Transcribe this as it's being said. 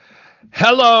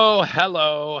Hello,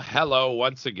 hello, hello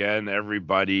once again,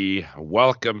 everybody.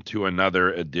 Welcome to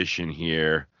another edition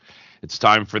here. It's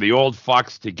time for the old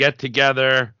fucks to get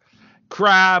together.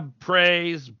 Crab,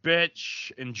 praise,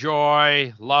 bitch,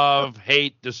 enjoy, love,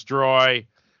 hate, destroy,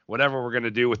 whatever we're going to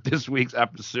do with this week's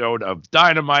episode of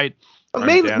Dynamite. I'm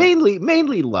Dan.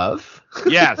 Mainly love.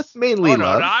 Yes. Mainly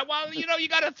love. No. Well, you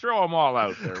got to throw them all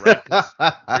out there, right? 'Cause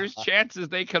there's chances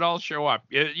they could all show up.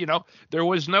 There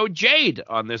was no Jade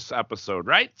on this episode,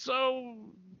 right? So,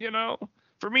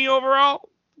 for me overall,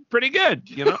 pretty good,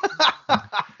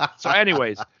 So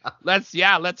anyways, let's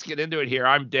get into it here.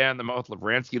 I'm Dan the Mouth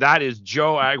Lavransky. That is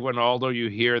Joe Aguinaldo you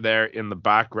hear there in the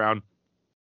background.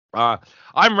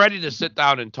 I'm ready to sit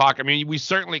down and talk. I mean, we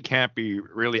certainly can't be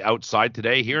really outside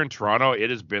today. Here in Toronto, it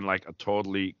has been like a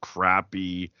totally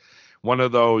crappy, one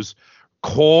of those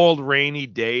cold, rainy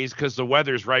days because the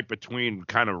weather's right between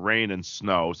kind of rain and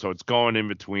snow. So it's going in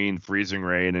between freezing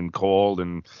rain and cold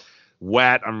and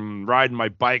wet. I'm riding my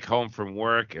bike home from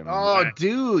work. And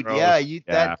dude, gross.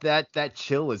 That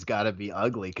chill has got to be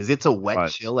ugly because it's a wet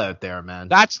chill out there, man.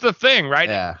 That's the thing, right?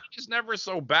 Yeah. It's never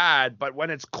so bad, but when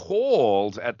it's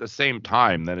cold at the same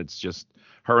time, then it's just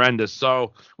horrendous.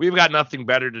 So we've got nothing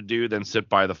better to do than sit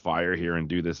by the fire here and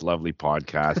do this lovely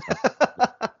podcast.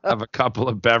 Have a couple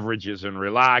of beverages and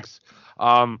relax.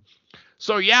 Pretty,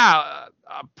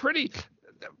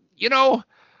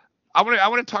 I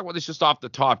want to talk about this just off the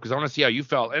top because I want to see how you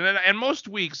felt. And most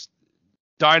weeks,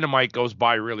 Dynamite goes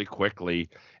by really quickly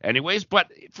anyways. But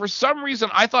for some reason,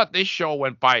 I thought this show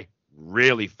went by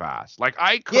really fast. Like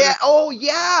I could. Yeah. Oh,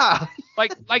 yeah.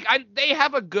 They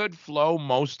have a good flow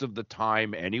most of the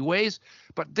time anyways.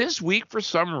 But this week, for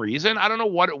some reason, I don't know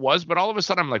what it was, but all of a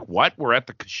sudden I'm like, what? We're at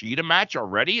the Kushida match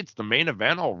already? It's the main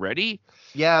event already?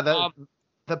 Yeah.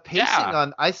 The pacing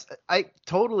on I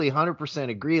totally 100%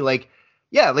 agree.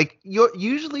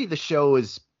 Usually the show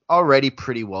is already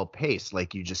pretty well paced,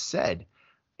 like you just said.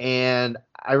 And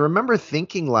I remember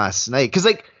thinking last night,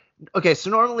 because so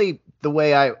normally the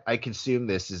way I consume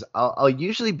this is I'll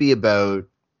usually be about,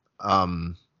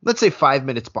 let's say 5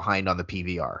 minutes behind on the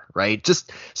PVR, right?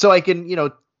 Just so I can,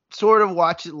 sort of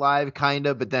watch it live, kind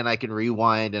of, but then I can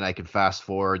rewind and I can fast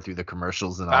forward through the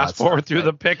commercials and all that stuff. Fast forward through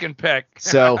the pick and pick.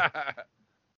 So...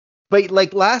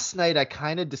 But last night, I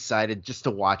kind of decided just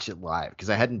to watch it live because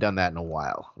I hadn't done that in a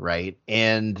while, right?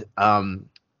 And I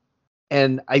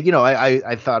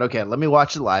thought, okay, let me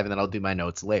watch it live and then I'll do my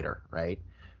notes later, right?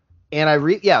 And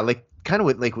kind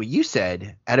of like what you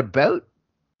said, at about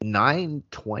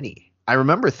 9:20, I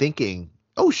remember thinking,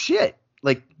 oh shit,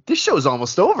 like this show's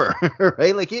almost over,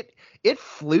 right? Like it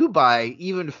flew by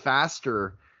even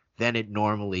faster than it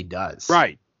normally does,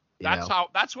 right?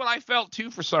 That's what I felt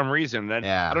too for some reason. And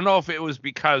I don't know if it was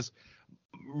because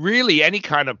really any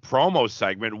kind of promo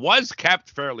segment was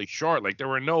kept fairly short. Like there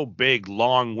were no big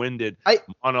long-winded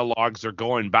monologues or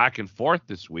going back and forth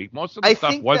this week. Most of the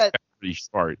stuff was kept pretty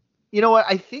short. You know what?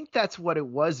 I think that's what it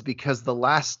was because the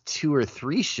last 2 or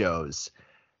 3 shows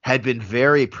had been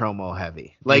very promo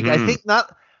heavy. I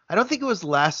don't think it was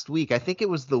last week. I think it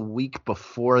was the week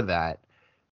before that.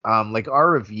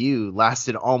 Our review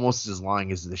lasted almost as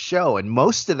long as the show, and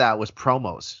most of that was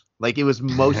promos. Like it was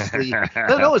mostly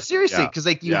no, seriously, because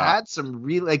you had some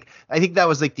really I think that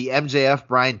was like the MJF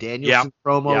Bryan Danielson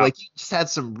promo. Like you just had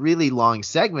some really long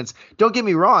segments. Don't get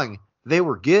me wrong, they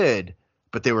were good,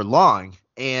 but they were long.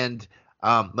 And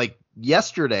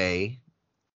yesterday,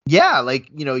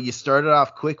 you started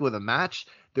off quick with a match.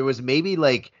 There was maybe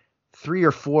 3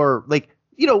 or 4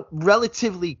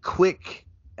 relatively quick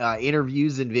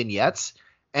interviews and vignettes,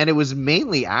 and it was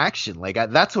mainly action.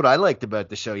 That's what I liked about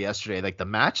the show yesterday. The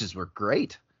matches were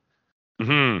great.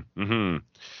 So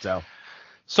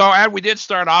and we did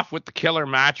start off with the killer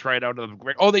match right out of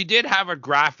the they did have a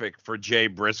graphic for Jay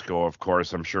Briscoe, of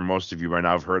course. I'm sure most of you by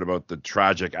now have heard about the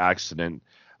tragic accident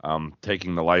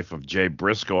taking the life of Jay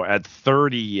Briscoe at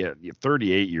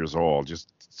 38 years old,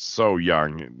 just so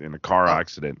young in a car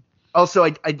accident. Also,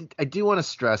 I do want to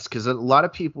stress, because a lot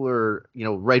of people are,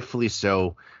 rightfully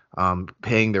so,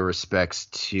 paying their respects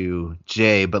to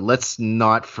Jay, but let's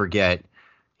not forget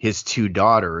his 2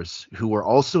 daughters who were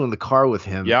also in the car with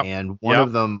him. And one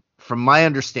of them, from my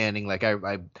understanding, I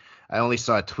only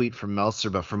saw a tweet from Meltzer,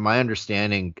 but from my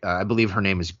understanding, I believe her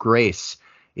name is Grace,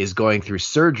 is going through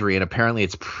surgery, and apparently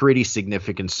it's pretty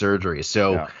significant surgery.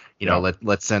 So,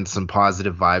 let's send some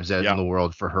positive vibes out in the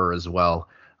world for her as well.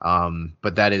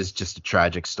 But that is just a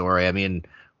tragic story. I mean,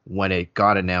 when it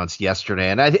got announced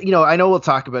yesterday, and I know we'll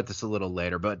talk about this a little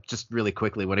later, but just really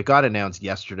quickly, when it got announced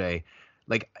yesterday,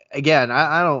 like again,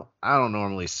 I don't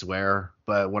normally swear,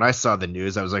 but when I saw the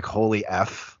news, I was like, holy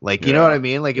F. Like, you know what I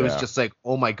mean? Like it was just like,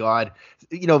 oh my God.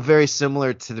 Very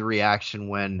similar to the reaction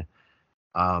when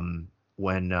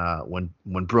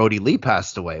Brody Lee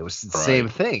passed away. It was the same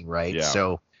thing, right? Yeah.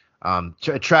 So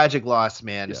tragic loss,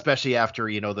 man, especially after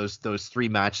those 3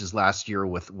 matches last year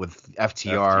with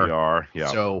FTR. Yeah.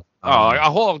 So a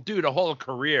whole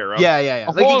career. Yeah.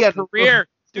 A Like whole again, career.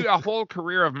 Dude, a whole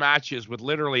career of matches with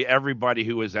literally everybody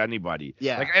who is anybody.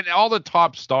 Yeah. Like, and all the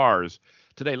top stars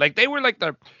today. Like, they were like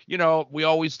we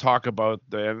always talk about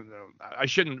we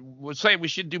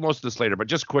should do most of this later, but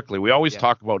just quickly, we always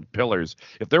talk about pillars.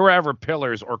 If there were ever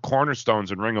pillars or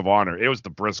cornerstones in Ring of Honor, it was the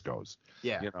Briscoes.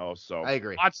 Yeah. So I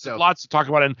agree. Lots to talk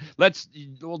about, and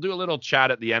we'll do a little chat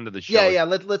at the end of the show. Yeah.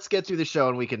 Let's get through the show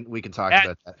and we can talk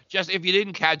about that. Just if you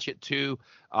didn't catch it too,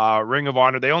 Ring of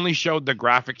Honor, they only showed the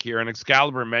graphic here, and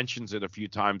Excalibur mentions it a few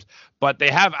times, but they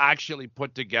have actually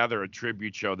put together a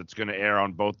tribute show that's going to air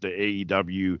on both the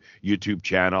AEW YouTube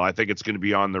channel. I think it's going to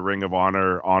be on the Ring of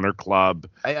Honor Club.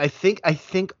 I think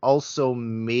also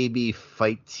maybe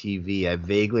Fight TV. I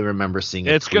vaguely remember seeing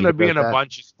it's going to be in that. a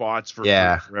bunch of spots for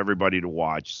everybody to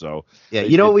watch. So yeah,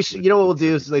 what we'll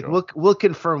do is like we'll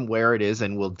confirm where it is,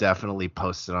 and we'll definitely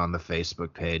post it on the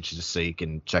Facebook page just so you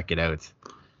can check it out.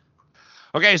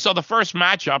 Okay, so the first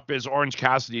matchup is Orange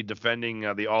Cassidy defending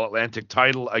the All-Atlantic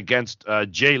title against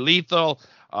Jay Lethal.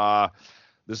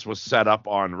 This was set up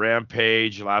on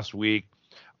Rampage last week.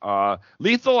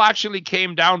 Lethal actually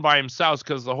came down by himself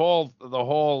because the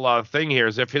whole thing here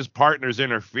is if his partners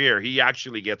interfere, he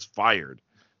actually gets fired.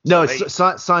 So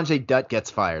Sanjay Dutt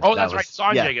gets fired. Oh, that's right.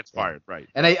 Sanjay gets fired, right.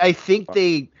 And I think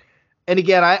and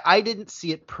again, I didn't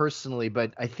see it personally,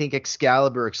 but I think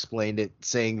Excalibur explained it,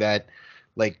 saying that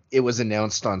like it was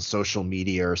announced on social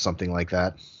media or something like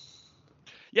that.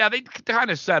 Yeah, they kind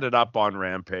of set it up on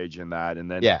Rampage and that, and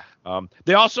then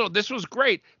they also, this was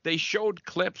great. They showed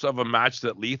clips of a match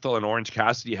that Lethal and Orange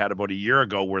Cassidy had about a year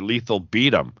ago where Lethal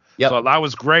beat him. Yep. So that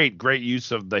was great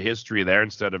use of the history there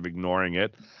instead of ignoring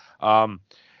it.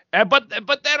 But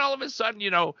then all of a sudden,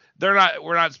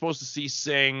 we're not supposed to see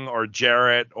Singh or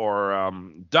Jarrett or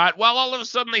Dutt. Well, all of a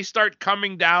sudden they start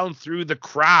coming down through the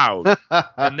crowd,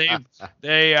 and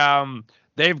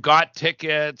they've got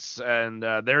tickets, and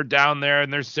they're down there,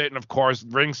 and they're sitting, of course,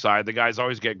 ringside. The guys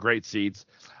always get great seats.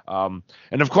 And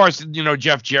of course,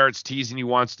 Jeff Jarrett's teasing he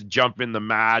wants to jump in the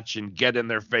match and get in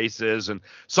their faces, and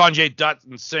Sanjay Dutt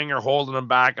and Singh are holding him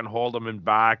back and hold him in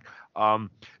back.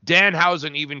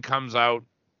 Danhausen even comes out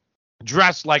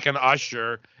dressed like an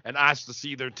usher and asks to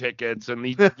see their tickets, and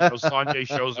Sanjay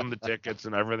shows him the tickets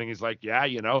and everything. He's like,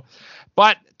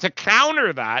 but to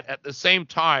counter that, at the same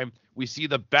time, we see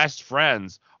the Best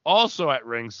Friends also at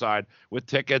ringside with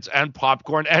tickets and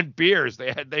popcorn and beers.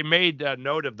 They made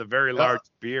note of the very large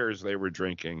beers they were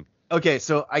drinking. Okay,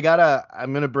 so I'm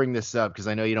gonna bring this up because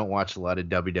I know you don't watch a lot of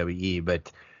WWE,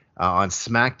 but on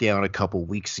SmackDown a couple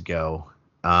weeks ago,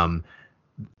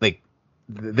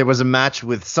 there was a match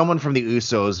with someone from the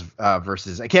Usos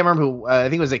versus, I can't remember who. I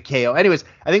think it was KO. Anyways,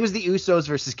 I think it was the Usos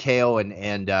versus KO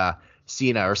and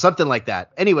Cena or something like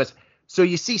that. Anyways, so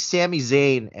you see Sami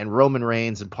Zayn and Roman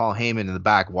Reigns and Paul Heyman in the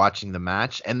back watching the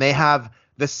match, and they have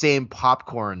the same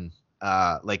popcorn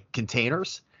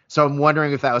containers. So I'm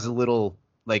wondering if that was a little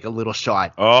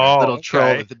shot, a little troll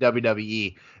at the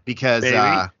WWE because.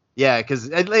 Yeah, because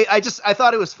I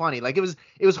thought it was funny. Like it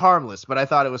was harmless, but I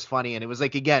thought it was funny, and it was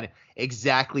like, again,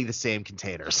 exactly the same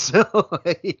containers.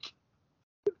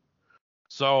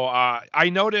 So I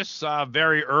noticed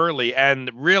very early, and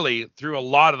really through a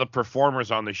lot of the performers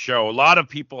on the show, a lot of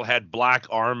people had black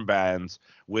armbands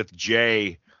with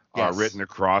J written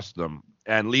across them.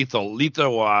 And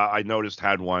Lethal, I noticed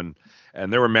had one,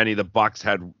 and there were many. The Bucks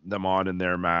had them on in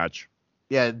their match.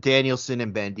 Yeah, Danielson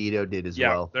and Bandito did as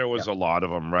well. Yeah, there was a lot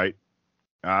of them, right?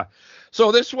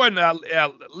 So this one,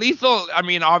 Lethal, I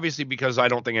mean, obviously, because I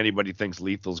don't think anybody thinks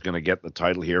Lethal's going to get the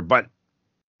title here, but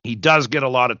he does get a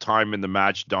lot of time in the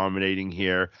match dominating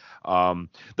here.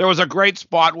 There was a great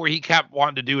spot where he kept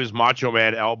wanting to do his Macho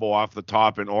Man elbow off the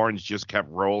top, and Orange just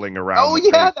kept rolling around. Oh,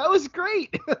 yeah, that was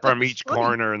great. From each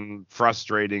corner and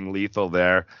frustrating Lethal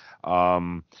there.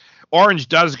 Orange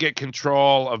does get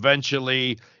control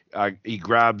eventually. He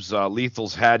grabs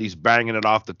Lethal's head. He's banging it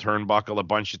off the turnbuckle a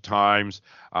bunch of times.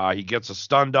 He gets a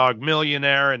Stun Dog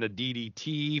Millionaire and a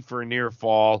DDT for a near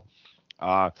fall.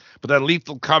 But then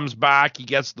Lethal comes back. He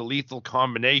gets the Lethal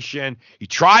combination. He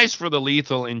tries for the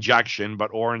Lethal injection,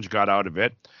 but Orange got out of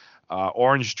it.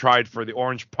 Orange tried for the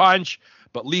Orange Punch,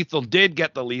 but Lethal did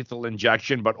get the Lethal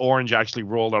injection, but Orange actually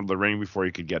rolled out of the ring before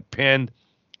he could get pinned.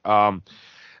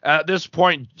 At this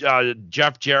point,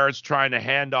 Jeff Jarrett's trying to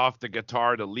hand off the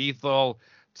guitar to Lethal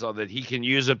so that he can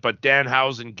use it, but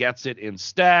Danhausen gets it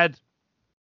instead.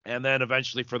 And then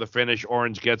eventually for the finish,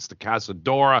 Orange gets the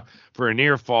Casadora for a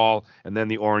near fall, and then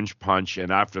the Orange Punch.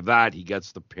 And after that, he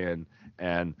gets the pin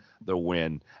and the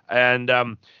win. And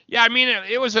yeah, I mean,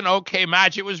 it was an okay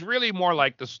match. It was really more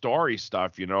like the story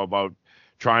stuff, about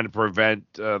trying to prevent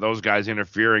those guys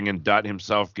interfering and Dutt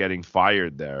himself getting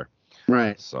fired there.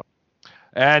 Right. So,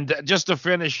 and just to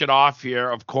finish it off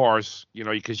here, of course,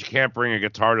 because you can't bring a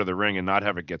guitar to the ring and not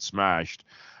have it get smashed.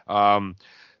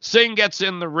 Singh gets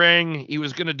in the ring. He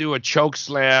was going to do a choke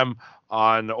slam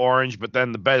on Orange, but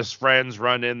then the Best Friends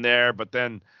run in there. But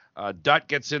then Dutt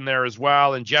gets in there as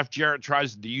well, and Jeff Jarrett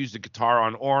tries to use the guitar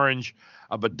on Orange,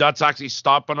 but Dutt's actually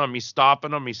stopping him. He's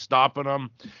stopping him. He's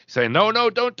saying, no,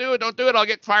 don't do it. I'll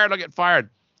get fired.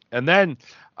 And then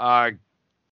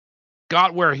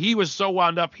got where he was so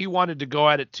wound up, he wanted to go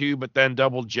at it too, but then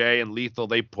Double J and Lethal,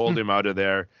 they pulled him out of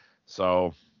there.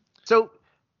 So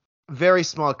very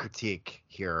small critique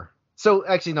here. So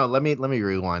actually, no, let me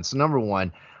rewind. So number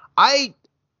one,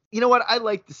 you know what? I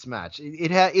like this match.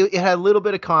 It had a little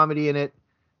bit of comedy in it,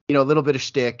 a little bit of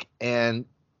shtick, and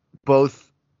both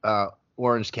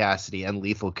Orange Cassidy and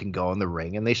Lethal can go in the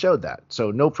ring, and they showed that.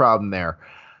 So no problem there.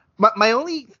 My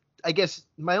only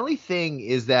thing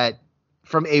is that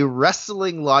from a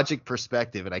wrestling logic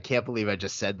perspective, and I can't believe I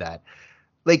just said that,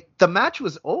 like, the match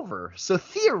was over. So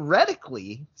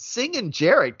theoretically, Singh and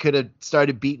Jarrett could have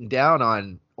started beating down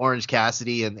on Orange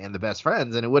Cassidy and the Best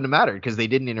Friends, and it wouldn't have mattered because they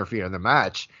didn't interfere in the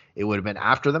match. It would have been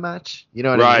after the match. You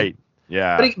know what I mean? Right.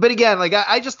 Yeah. But again, like,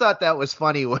 I just thought that was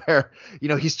funny where,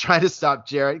 he's trying to stop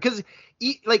Jarrett. Because,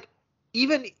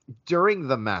 even during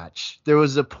the match, there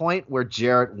was a point where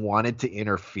Jarrett wanted to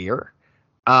interfere.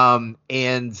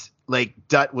 And like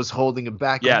Dutt was holding him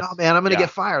back. Yes. Like, oh man, I'm gonna get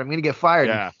fired.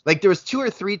 Yeah. Like there was 2 or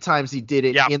 3 times he did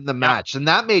it in the match, and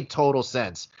that made total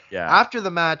sense. Yeah. After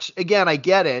the match, again, I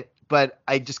get it, but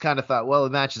I just kind of thought, well, the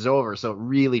match is over, so it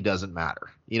really doesn't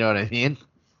matter. You know what I mean?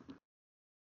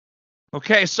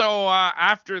 Okay, so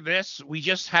after this, we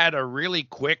just had a really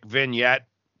quick vignette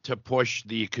to push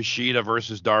the Kushida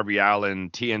versus Darby Allin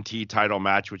TNT title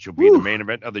match, which will be the main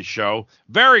event of the show.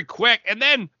 Very quick, and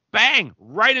then bang,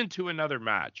 right into another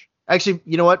match. Actually,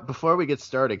 you know what? Before we get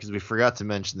started, because we forgot to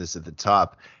mention this at the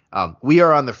top, we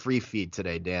are on the free feed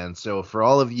today, Dan. So for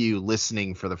all of you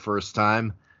listening for the first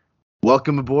time,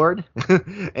 welcome aboard.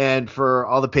 And for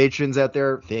all the patrons out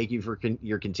there, thank you for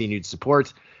your continued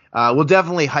support. We'll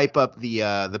definitely hype up the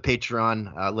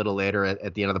Patreon a little later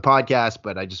at the end of the podcast,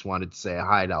 but I just wanted to say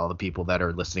hi to all the people that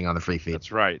are listening on the free feed.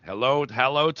 That's right. Hello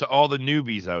to all the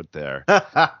newbies out there.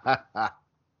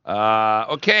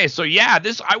 Okay, so yeah,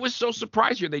 I was so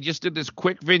surprised here. They just did this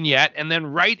quick vignette and then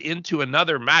right into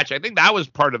another match. I think that was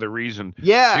part of the reason.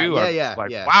 Yeah.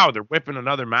 Wow, they're whipping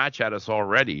another match at us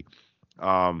already.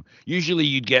 Usually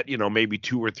you'd get, maybe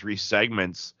 2 or 3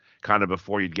 segments kind of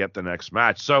before you'd get the next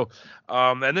match. So,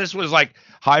 and this was like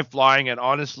high flying, and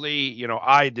honestly,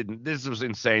 this was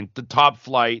insane. The Top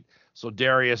Flight. So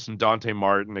Darius and Dante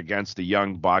Martin against the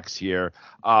Young Bucks here.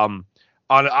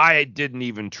 I didn't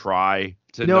even try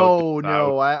to.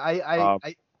 No.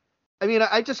 I mean,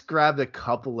 I just grabbed a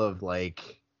couple of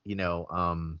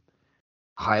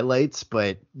highlights,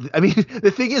 but I mean,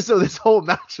 the thing is, though, this whole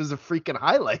match was a freaking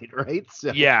highlight, right?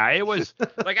 So. Yeah, it was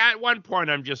like at one point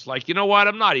I'm just like, you know what?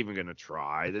 I'm not even gonna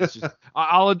try. This is.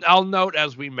 I'll note,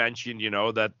 as we mentioned,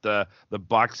 that the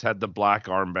Bucks had the black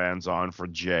armbands on for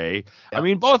Jay. Yep. I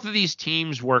mean, both of these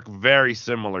teams work very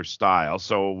similar style,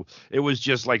 so it was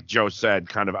just like Joe said,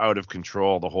 kind of out of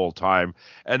control the whole time.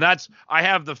 And I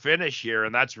have the finish here,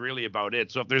 and that's really about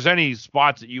it. So if there's any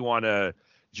spots that you want to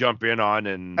jump in on,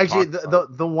 and actually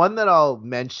the one that I'll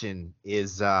mention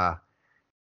is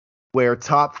where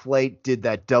Top Flight did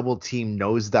that double team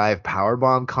nosedive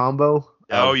powerbomb combo.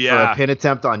 For a pin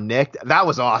attempt on Nick. That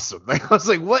was awesome. I was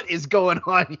like, what is going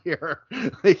on here?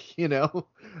 It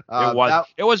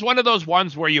was one of those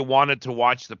ones where you wanted to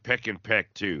watch the pick and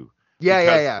pick too.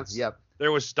 Yep.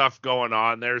 There was stuff going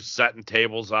on. There's setting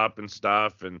tables up and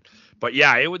stuff, but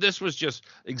this was just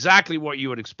exactly what you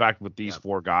would expect with these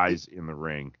 4 guys in the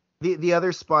ring. The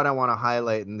other spot I want to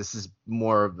highlight, and this is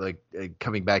more of like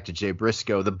coming back to Jay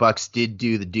Briscoe, the Bucks did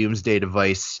do the Doomsday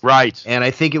Device, right? And I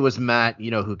think it was Matt,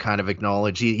 who kind of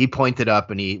acknowledged he pointed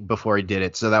up before he did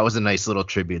it, so that was a nice little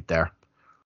tribute there.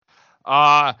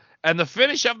 And the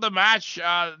finish of the match,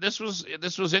 this was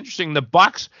interesting. The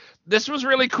Bucks, this was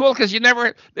really cool because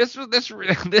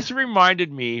this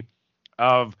reminded me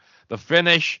of the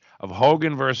finish of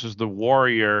Hogan versus the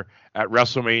Warrior at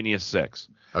WrestleMania 6.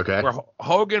 Okay. where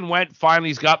Hogan finally,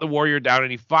 he's got the Warrior down,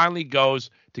 and he finally goes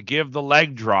to give the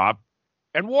leg drop,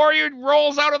 and Warrior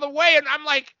rolls out of the way, and I'm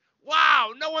like,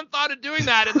 wow, no one thought of doing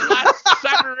that in the last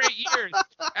 7 or 8 years.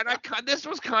 And this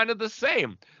was kind of the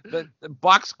same. The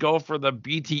Bucks go for the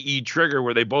BTE trigger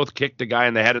where they both kick the guy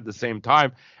in the head at the same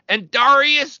time, and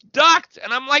Darius ducked,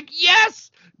 and I'm like, yes,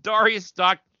 Darius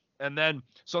ducked, and then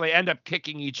so they end up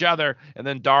kicking each other, and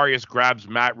then Darius grabs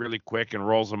Matt really quick and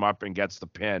rolls him up and gets the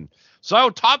pin. So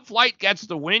Top Flight gets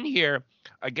the win here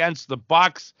against the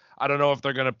Bucks. I don't know if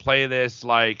they're going to play this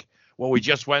like, well, we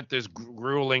just went this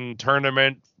grueling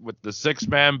tournament with the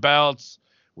 6-man belts.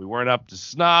 We weren't up to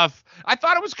snuff. I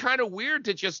thought it was kind of weird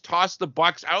to just toss the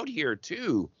Bucks out here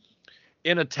too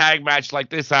in a tag match like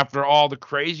this after all the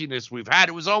craziness we've had.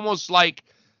 It was almost like,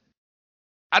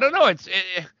 I don't know.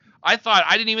 I thought,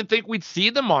 I didn't even think we'd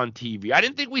see them on TV. I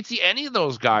didn't think we'd see any of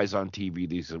those guys on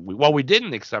TV. Well, we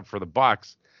didn't, except for the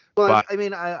Bucks. Well, but I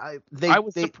mean, I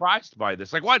was surprised by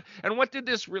this. Like, what did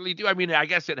this really do? I mean, I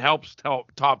guess it helps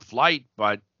Top Flight,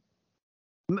 but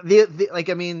like,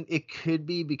 I mean, it could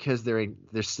be because they're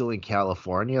still in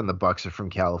California and the Bucks are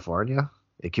from California.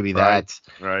 It could be that.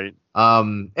 Right.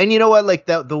 And you know what? Like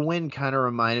the win kind of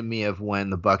reminded me of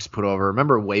when the Bucks put over.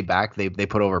 Remember way back they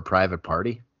put over Private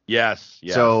Party. Yes.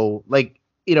 So like,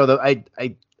 you know, I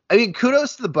mean,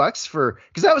 kudos to the Bucks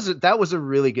because that was a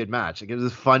really good match. Like, it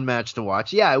was a fun match to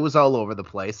watch. Yeah, it was all over the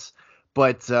place,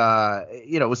 but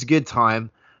you know, it was a good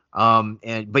time.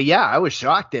 But yeah, I was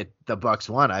shocked that the Bucks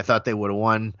won. I thought they would have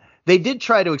won. They did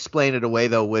try to explain it away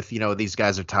though with, you know, these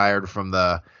guys are tired from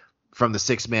the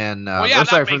 6-man.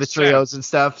 From the trios and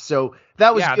stuff. So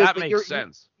that was good. That makes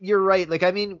sense. You're right. Like,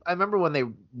 I mean, I remember when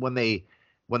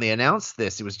they announced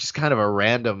this, it was just kind of a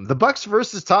random the Bucks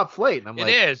versus Top Flight. And I'm like,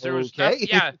 it is. There was okay.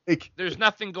 There's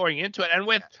nothing going into it. And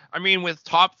with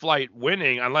Top Flight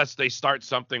winning, unless they start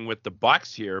something with the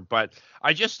Bucks here, but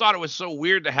I just thought it was so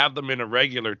weird to have them in a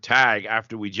regular tag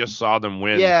after we just saw them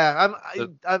win. Yeah,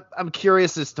 I'm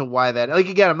curious as to why that. Like,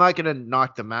 again, I'm not going to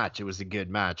knock the match. It was a good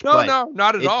match. No,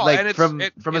 not at all. Like,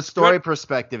 and from a story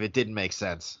perspective, it didn't make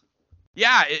sense.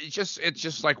 Yeah, it's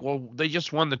just like, well, they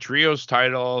just won the trios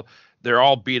title. They're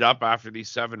all beat up after these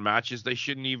 7 matches. They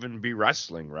shouldn't even be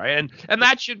wrestling, right? And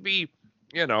that should be,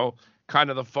 you know,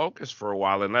 kind of the focus for a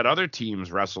while, and let other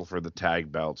teams wrestle for the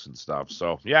tag belts and stuff.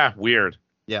 So, yeah, weird.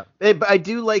 Yeah. But I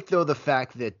do like, though, the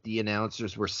fact that the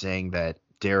announcers were saying that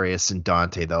Darius and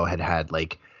Dante, though, had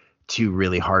like 2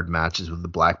 really hard matches with the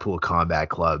Blackpool Combat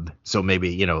Club. So maybe,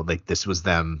 you know, like this was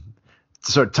them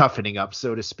sort of toughening up,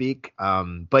 so to speak.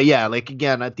 But yeah, like,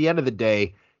 again, at the end of the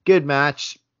day, good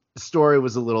match. The story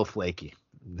was a little flaky,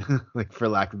 like, for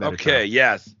lack of a better term. Okay,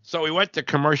 yes. So we went to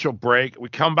commercial break. We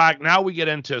come back. Now we get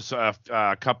into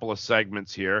a couple of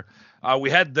segments here. We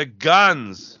had the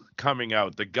Guns coming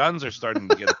out. The Guns are starting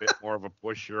to get a bit more of a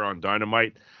push here on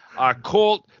Dynamite.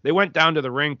 Colt, they went down to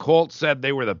the ring. Colt said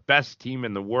they were the best team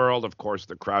in the world. Of course,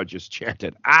 the crowd just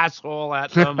chanted asshole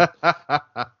at them.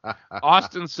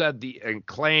 Austin said the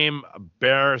Acclaim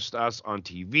embarrassed us on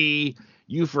TV.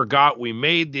 You forgot we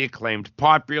made the Acclaimed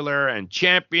popular and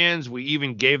champions. We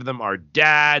even gave them our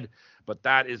dad, but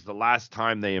that is the last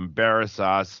time they embarrass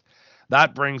us.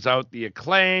 That brings out the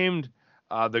Acclaimed.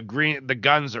 The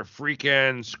Guns are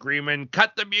freaking screaming,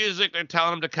 cut the music. They're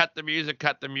telling them to cut the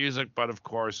music. But of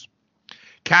course,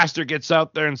 Caster gets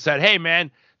out there and said, hey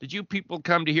man, did you people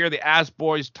come to hear the Ass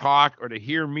Boys talk or to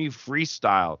hear me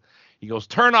freestyle? He goes,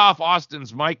 turn off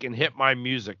Austin's mic and hit my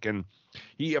music. And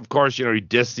he, of course, you know, he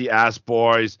dissed the Ass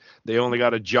Boys. They only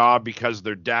got a job because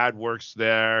their dad works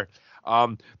there.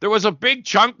 There was a big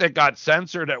chunk that got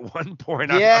censored at one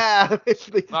point. Yeah.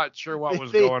 I'm not sure what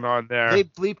was going on there. They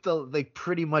bleeped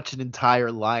pretty much an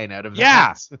entire line out of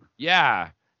that.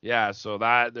 Yeah. So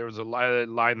there was a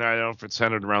line there. I don't know if it's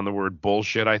centered around the word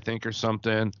bullshit, I think, or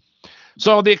something.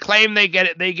 So the Acclaim, they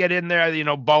get in there. You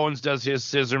know, Bowens does his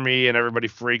scissor me and everybody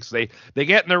freaks. They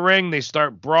get in the ring. They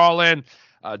start brawling.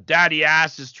 Daddy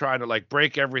Ass is trying to like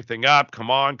break everything up. Come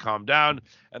on, calm down.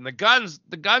 And the Guns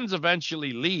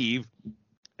eventually leave.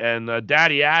 And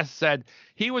Daddy Ass said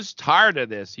he was tired of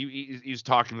this. He's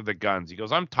talking to the Guns. He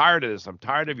goes, I'm tired of this. I'm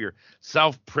tired of your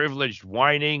self-privileged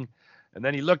whining. And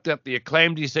then he looked at the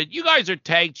Acclaimed. He said, you guys are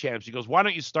tag champs. He goes, why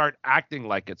don't you start acting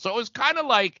like it? So it was kind of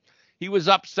like he was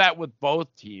upset with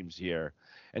both teams here.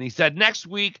 And he said, next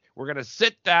week, we're going to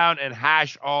sit down and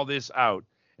hash all this out.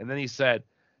 And then he said,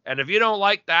 and if you don't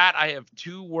like that, I have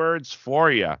 2 words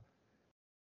for you.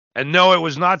 And no, it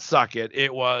was not suck it.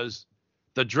 It was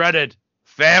the dreaded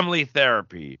family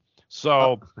therapy.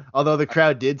 So, although the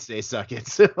crowd did say suck it.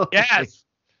 So. Yes,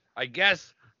 I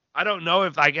guess, I don't know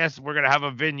if, I guess we're going to have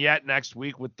a vignette next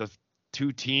week with the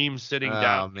two teams sitting Oh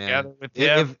down man, together with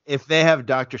him. if they have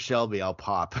Dr. Shelby, I'll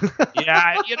pop.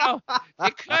 Yeah,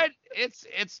 it could.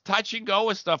 It's touch and go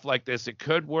with stuff like this. It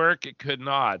could work. It could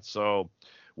not. So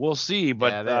we'll see.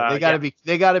 But Yeah,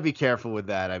 they gotta be careful with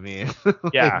that. I mean,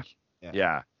 yeah,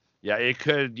 yeah. yeah. It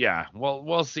could. Yeah. Well,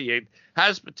 we'll see. It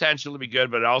has potential to be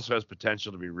good, but it also has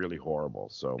potential to be really horrible.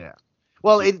 So yeah.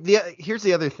 Well, here's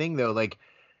the other thing though. Like,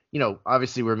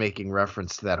 obviously we're making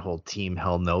reference to that whole Team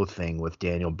Hell No thing with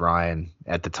Daniel Bryan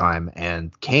at the time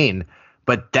and Kane,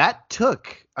 but that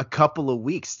took a couple of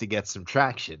weeks to get some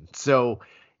traction. So,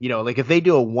 like if they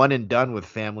do a one and done with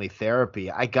Family Therapy,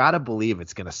 I gotta believe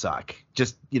it's gonna suck.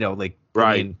 Just, like,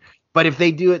 right. I mean, but if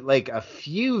they do it like a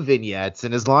few vignettes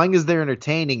and as long as they're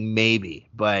entertaining, maybe.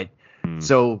 But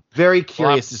so very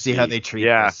curious to see how they treat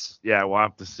this. Yeah, we'll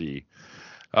have to see.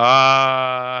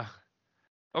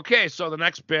 Okay, so the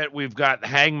next bit, we've got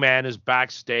Hangman is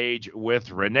backstage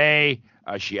with Renee.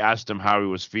 She asked him how he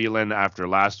was feeling after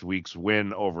last week's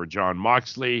win over Jon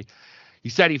Moxley. He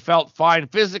said he felt fine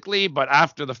physically, but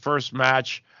after the first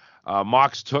match,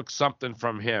 Mox took something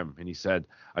from him. And he said,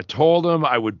 I told him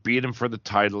I would beat him for the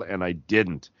title, and I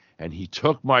didn't. And he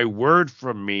took my word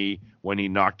from me when he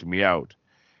knocked me out.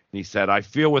 And he said, I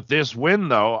feel with this win,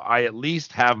 though, I at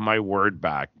least have my word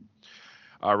back.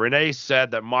 Renee said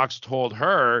that Mox told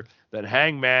her that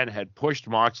Hangman had pushed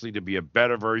Moxley to be a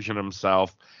better version of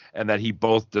himself and that he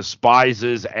both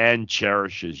despises and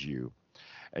cherishes you.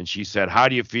 And she said, how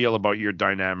do you feel about your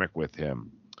dynamic with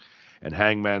him? And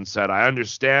Hangman said, I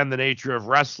understand the nature of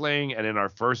wrestling, and in our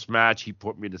first match, he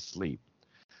put me to sleep.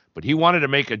 But he wanted to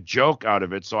make a joke out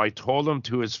of it, so I told him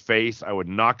to his face I would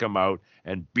knock him out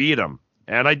and beat him.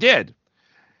 And I did.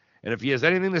 And if he has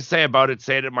anything to say about it,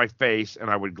 say it in my face, and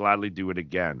I would gladly do it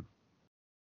again.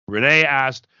 Renee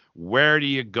asked, where do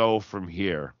you go from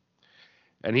here?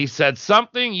 And he said,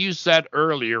 something you said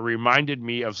earlier reminded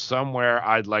me of somewhere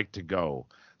I'd like to go.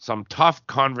 Some tough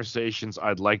conversations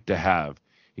I'd like to have.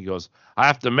 He goes, I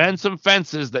have to mend some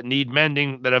fences that need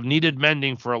mending, that have needed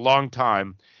mending for a long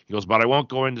time. He goes, but I won't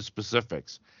go into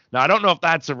specifics. Now, I don't know if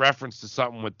that's a reference to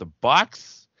something with the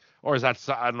Bucks, or is that,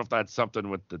 I don't know if that's something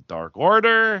with the Dark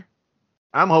Order.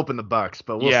 I'm hoping the Bucks,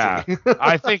 but we'll see.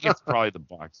 I think it's probably the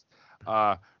Bucks.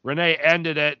 Renee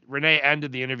ended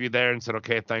the interview there and said,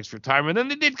 okay, thanks for your time. And then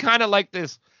they did kind of like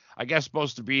this, I guess,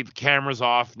 supposed to be the camera's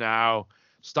off now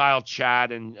style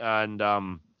chat. And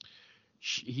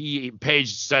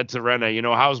Paige said to Renee,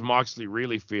 how's Moxley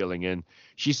really feeling? And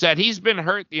she said he's been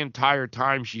hurt the entire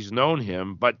time she's known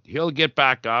him, but he'll get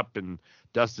back up and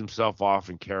dust himself off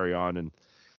and carry on. And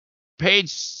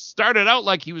Paige started out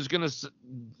like he was going to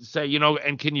say,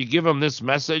 and can you give him this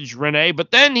message, Renee? But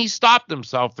then he stopped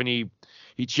himself and he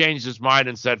changed his mind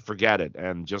and said, forget it,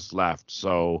 and just left.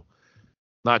 So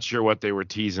not sure what they were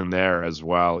teasing there as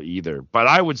well either. But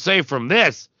I would say from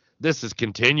this is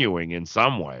continuing in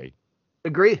some way.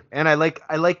 Agree. And I like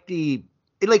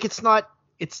it's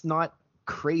not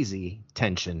crazy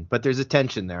tension, but there's a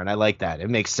tension there. And I like that. It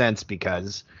makes sense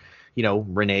because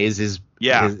Renee is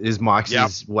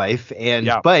Mox's wife, and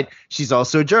but she's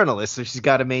also a journalist, so she's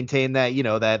got to maintain that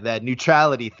that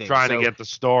neutrality thing. Trying to get the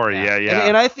story, yeah.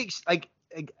 And I think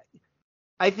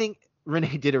I think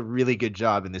Renee did a really good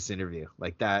job in this interview,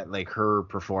 like that, like her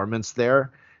performance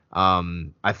there.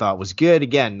 I thought was good.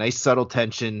 Again, nice subtle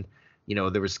tension.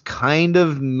 There was kind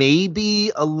of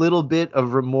maybe a little bit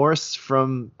of remorse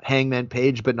from Hangman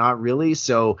Page, but not really.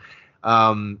 So.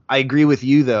 I agree with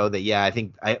you though that I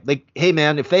think hey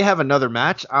man, if they have another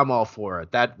match, I'm all for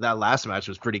it. That last match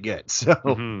was pretty good.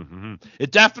 So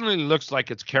it definitely looks like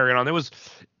it's carrying on. It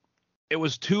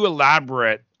was too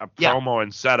elaborate a promo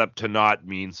and setup to not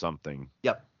mean something.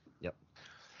 Yep.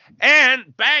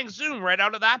 And bang zoom right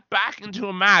out of that back into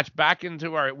a match.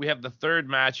 We have the third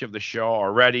match of the show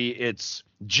already. It's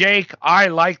Jake, I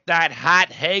like that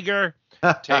hat Hager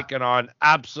taking on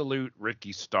Absolute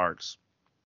Ricky Starks.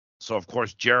 So, of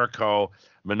course, Jericho,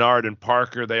 Menard, and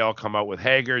Parker, they all come out with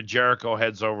Hager. Jericho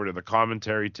heads over to the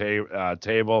commentary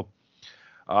table.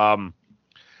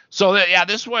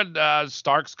 This one,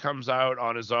 Starks comes out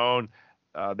on his own.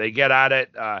 They get at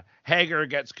it. Hager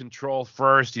gets control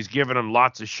first. He's giving him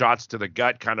lots of shots to the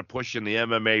gut, kind of pushing the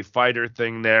MMA fighter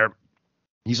thing there.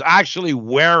 He's actually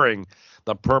wearing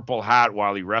the purple hat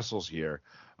while he wrestles here.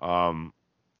 And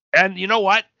you know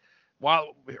what?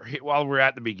 While we're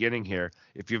at the beginning here,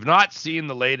 if you've not seen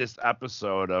the latest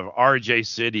episode of RJ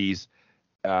City's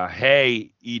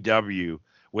Hey EW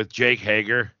with Jake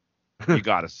Hager, you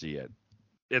got to see it.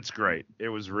 It's great. It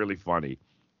was really funny.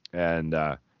 And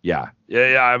I'm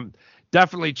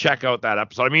definitely check out that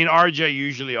episode. I mean, RJ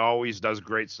usually always does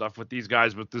great stuff with these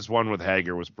guys, but this one with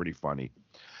Hager was pretty funny.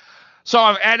 So,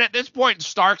 and at this point,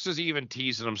 Starks is even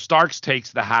teasing him. Starks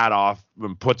takes the hat off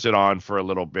and puts it on for a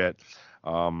little bit.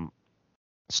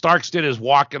 Starks did his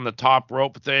walk in the top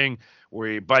rope thing,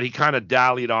 but he kind of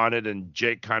dallied on it, and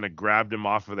Jake kind of grabbed him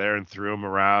off of there and threw him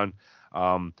around.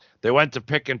 They went to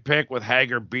pick and pick with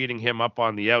Hager beating him up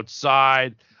on the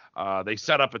outside. They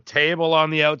set up a table on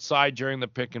the outside during the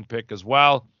pick and pick as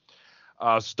well.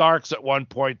 Starks at one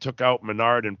point took out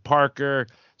Menard and Parker.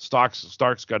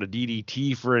 Starks got a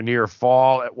DDT for a near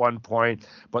fall at one point,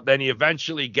 but then he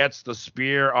eventually gets the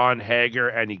spear on Hager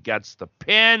and he gets the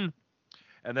pin.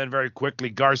 And then very quickly,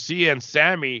 Garcia and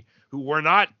Sammy, who were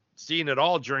not seen at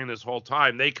all during this whole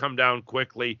time, they come down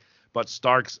quickly, but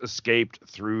Starks escaped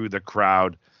through the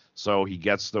crowd. So he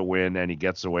gets the win and he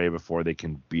gets away before they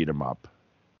can beat him up.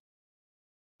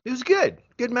 It was good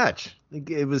match.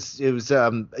 It was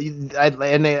I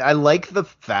like the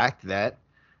fact that,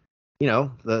 you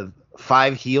know, the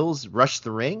 5 heels rushed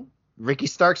the ring. Ricky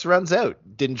Starks runs out.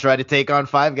 Didn't try to take on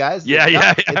 5 guys.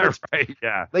 Yeah, right.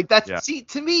 Yeah. Like that's see,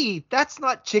 to me, that's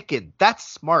not chicken. That's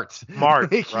smart.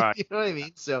 Smart, like, right. You know what I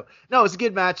mean? So no, it's a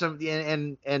good match.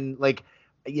 And like,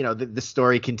 you know, the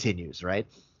story continues, right?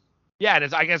 Yeah,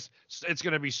 and I guess it's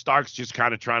going to be Starks just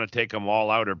kind of trying to take them all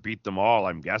out or beat them all,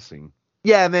 I'm guessing.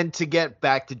 Yeah, and then to get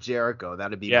back to Jericho,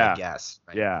 that'd be my guess.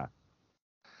 Right? Yeah.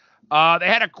 They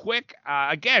had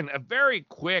a very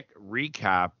quick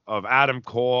recap of Adam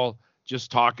Cole just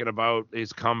talking about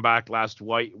his comeback last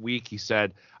week. He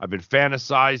said, "I've been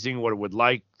fantasizing what it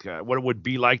would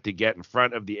be like to get in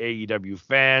front of the AEW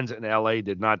fans, and LA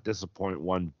did not disappoint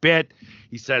one bit."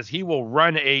 He says he will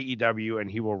run AEW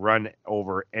and he will run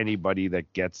over anybody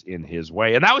that gets in his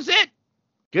way, and that was it.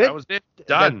 Good. That was it.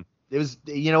 Done. It was,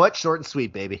 you know what? Short and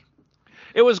sweet, baby.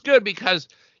 It was good because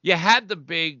you had the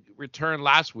big return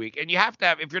last week, and you have to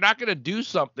have, if you're not going to do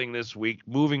something this week,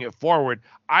 moving it forward,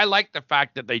 I like the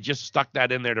fact that they just stuck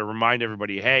that in there to remind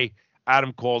everybody, hey,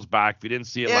 Adam Cole's back. If you didn't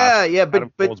see it last week,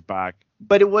 Adam Cole's back.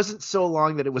 But it wasn't so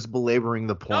long that it was belaboring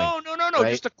the point. No.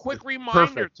 Right? Just a quick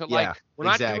reminder to we're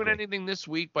not exactly. doing anything this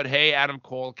week, but hey, Adam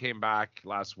Cole came back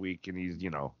last week, and he's,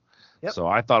 Yep. So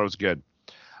I thought it was good.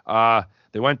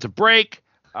 They went to break.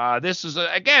 This is,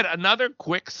 again, another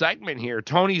quick segment here.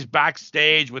 Tony's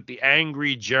backstage with the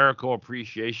Angry Jericho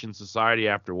Appreciation Society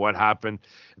after what happened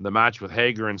in the match with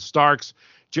Hager and Starks.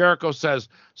 Jericho says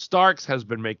Starks has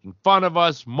been making fun of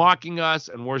us, mocking us,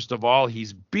 and worst of all,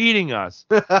 he's beating us.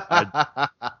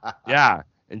 Yeah.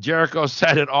 And Jericho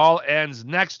said it all ends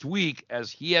next week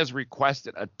as he has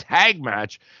requested a tag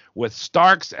match with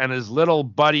Starks and his little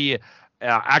buddy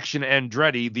Action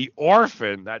Andretti, the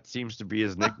Orphan. That seems to be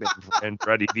his nickname for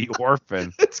Andretti, the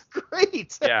Orphan. It's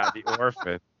great. Yeah, the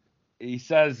Orphan. He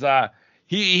says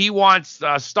he wants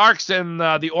Starks and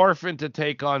the Orphan to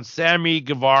take on Sammy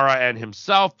Guevara and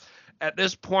himself. At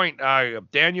this point,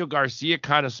 Daniel Garcia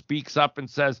kind of speaks up and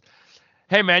says,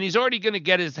 hey, man, he's already going to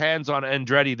get his hands on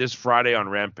Andretti this Friday on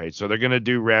Rampage. So they're going to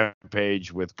do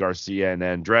Rampage with Garcia and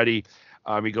Andretti.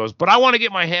 He goes, but I want to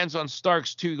get my hands on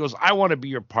Starks too. He goes, I want to be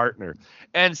your partner.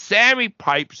 And Sammy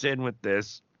pipes in with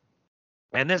this.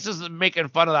 And this is making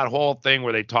fun of that whole thing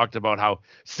where they talked about how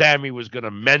Sammy was going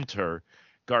to mentor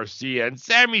Garcia. And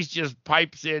Sammy's just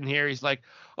pipes in here. He's like,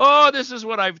 oh, this is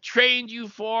what I've trained you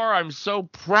for. I'm so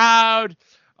proud.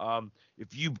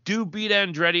 If you do beat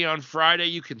Andretti on Friday,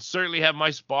 you can certainly have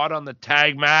my spot on the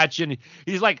tag match. And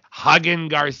he's like hugging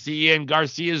Garcia, and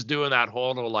Garcia's doing that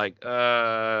whole little like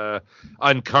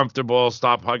uncomfortable,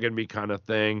 stop hugging me kind of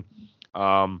thing.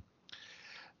 Guevara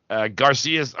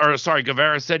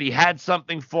said he had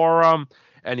something for him,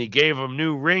 and he gave him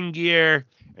new ring gear,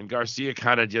 and Garcia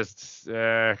kind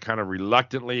of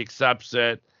reluctantly accepts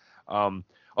it.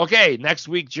 Okay, next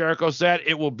week, Jericho said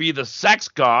it will be the Sex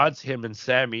Gods, him and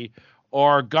Sammy,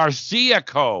 or Garcia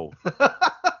Co.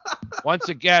 Once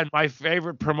again, my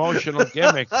favorite promotional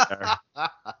gimmick there. I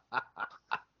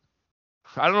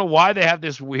don't know why they have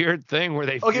this weird thing where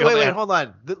they hold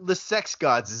on. The Sex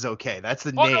Gods is okay. That's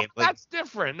the name. No, that's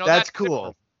different. No, that's cool.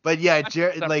 Different. But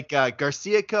yeah,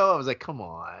 Garcia Co. I was like, come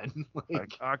on.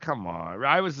 Come on.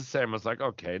 I was the same. I was like,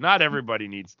 okay, not everybody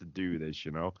needs to do this,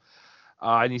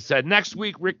 And he said, next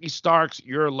week, Ricky Starks,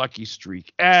 your lucky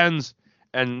streak ends.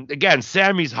 And again,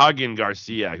 Sammy's hugging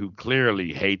Garcia, who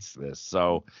clearly hates this.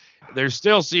 So there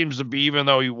still seems to be, even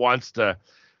though he wants to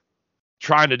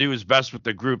trying to do his best with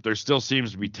the group, there still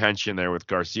seems to be tension there with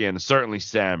Garcia and certainly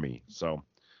Sammy. So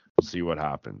we'll see what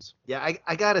happens. Yeah,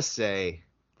 I got to say,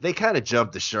 they kind of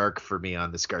jumped the shark for me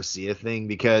on this Garcia thing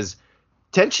because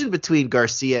tension between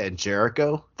Garcia and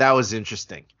Jericho, that was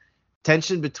interesting.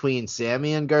 Tension between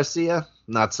Sammy and Garcia,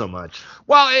 not so much.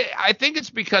 Well, I think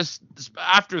it's because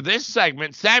after this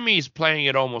segment, Sammy's playing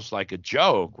it almost like a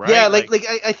joke, right? Yeah,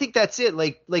 I think that's it.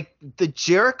 Like the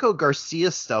Jericho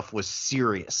Garcia stuff was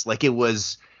serious. Like it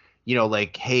was,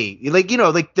 like, hey, like,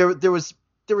 like there was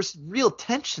real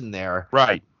tension there.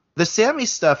 Right. The Sammy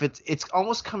stuff, it's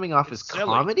almost coming off as silly.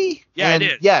 comedy. Yeah, and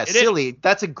it is. Yeah, it silly. Is.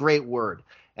 That's a great word.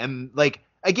 And like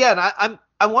again,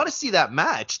 I want to see that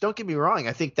match. Don't get me wrong.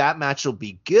 I think that match will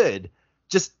be good.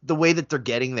 Just the way that they're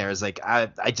getting there is like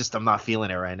I'm not feeling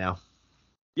it right now.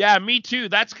 Yeah, me too.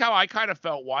 That's how I kind of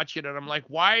felt watching it. I'm like,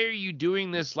 why are you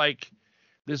doing this like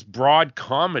this broad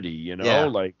comedy? Yeah.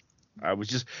 Like I was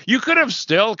just you could have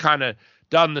still kind of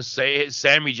done the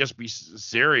Sammy just be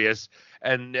serious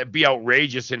and be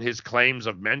outrageous in his claims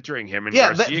of mentoring him, and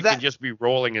Garcia can just be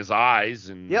rolling his eyes.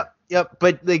 And yep.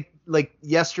 But like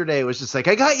yesterday it was just like,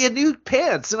 I got you new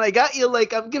pants and I got you,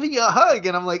 like, I'm giving you a hug,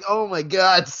 and I'm like, oh my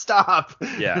god, stop.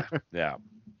 Yeah.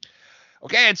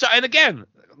 Okay, and again,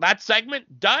 that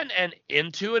segment done and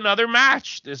into another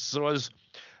match. This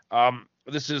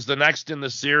is the next in the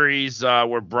series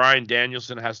where Bryan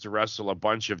Danielson has to wrestle a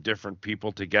bunch of different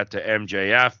people to get to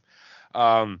MJF.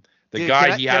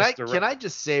 Can I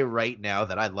just say right now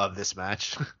that I love this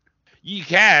match? You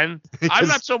can. I'm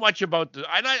not so much about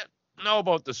I don't know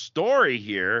about the story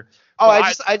here. Oh,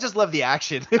 I just love the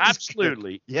action.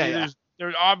 Absolutely. Yeah.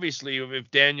 There's obviously,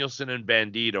 if Danielson and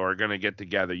Bandito are going to get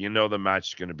together, the match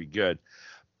is going to be good.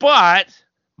 But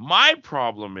my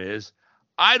problem is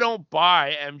I don't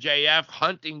buy MJF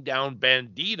hunting down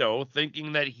Bandito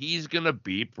thinking that he's going to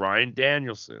beat Bryan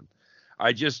Danielson.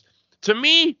 To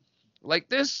me, like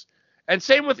this, and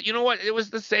same with, it was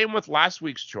the same with last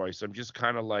week's choice. I'm just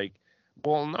kind of like,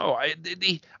 well, no,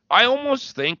 I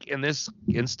almost think in this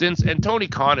instance, and Tony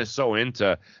Khan is so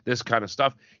into this kind of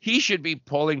stuff, he should be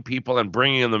pulling people and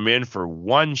bringing them in for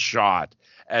one shot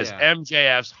as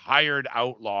MJF's hired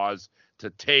outlaws to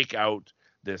take out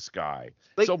this guy.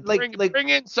 Bring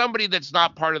in somebody that's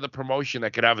not part of the promotion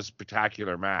that could have a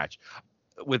spectacular match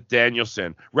with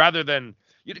Danielson, rather than,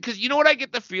 because what I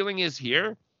get the feeling is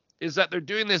here is that they're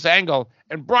doing this angle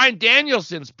and Bryan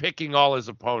Danielson's picking all his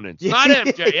opponents, not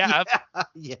MJF.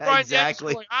 Yeah, Bryan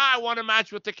exactly. Like, I want a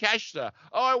match with Takeshita.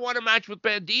 Oh, I want a match with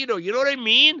Bandito. You know what I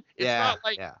mean? It's not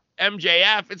like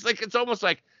MJF. It's almost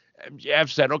like MJF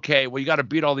said, okay, well, you got to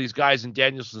beat all these guys, and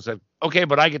Danielson said, okay,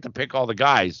 but I get to pick all the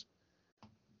guys.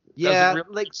 Yeah,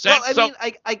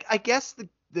 I guess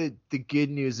the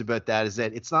good news about that is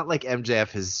that it's not like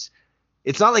MJF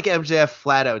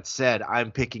flat out said,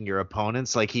 I'm picking your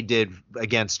opponents, like he did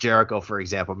against Jericho, for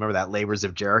example. Remember that Labors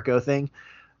of Jericho thing?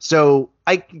 So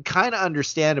I kind of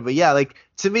understand it, but yeah, like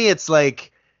to me, it's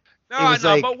like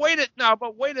but wait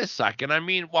a second. I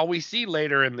mean, while we see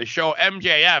later in the show,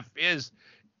 MJF is,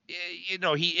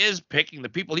 he is picking the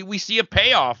people. We see a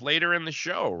payoff later in the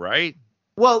show, right?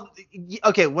 Well,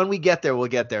 okay, when we get there, we'll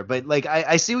get there. But like,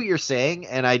 I see what you're saying,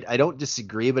 and I don't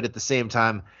disagree. But at the same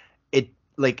time,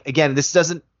 like, again, this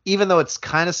doesn't, even though it's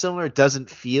kind of similar, it doesn't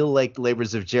feel like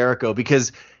Labors of Jericho,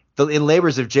 because in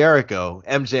Labors of Jericho,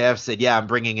 MJF said, yeah, I'm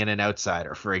bringing in an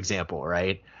outsider, for example,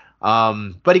 right?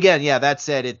 But again, yeah, that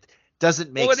said, it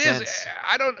doesn't make sense.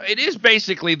 It is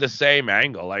basically the same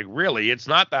angle. Like, really, it's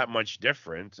not that much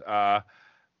different. I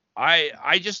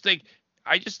just think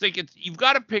you've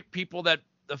got to pick people that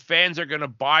the fans are going to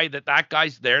buy, that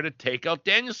guy's there to take out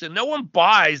Danielson. No one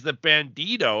buys that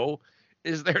Bandito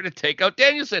is there to take out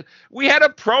Danielson. We had a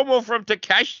promo from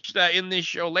Takeshita in this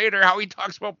show later, how he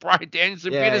talks about Bryan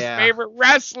Danielson being his favorite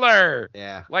wrestler.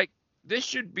 Yeah. Like, this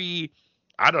should be,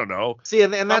 I don't know. See,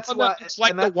 and that's why it's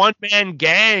like the one-man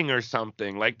gang or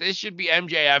something. Like, this should be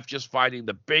MJF just finding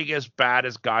the biggest,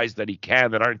 baddest guys that he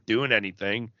can that aren't doing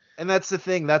anything. And that's the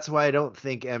thing. That's why I don't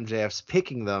think MJF's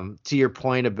picking them. To your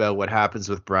point about what happens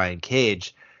with Brian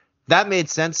Cage, that made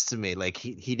sense to me. Like,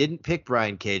 he didn't pick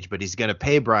Brian Cage, but he's going to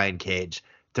pay Brian Cage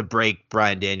to break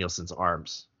Bryan Danielson's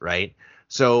arms, right?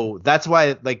 So that's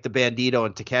why, like, the Bandito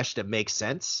and Takeshita makes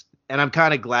sense. And I'm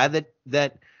kind of glad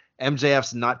that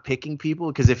MJF's not picking people,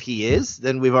 because if he is,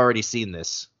 then we've already seen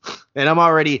this. And I'm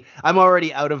already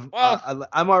out of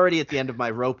I'm already at the end of my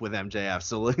rope with MJF.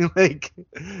 So like,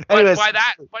 anyways,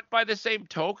 but by the same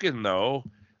token, though,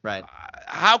 right?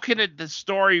 How can the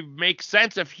story make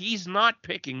sense if he's not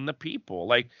picking the people?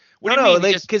 Like, what do you mean?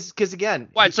 Like, because again,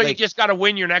 what? So you just got to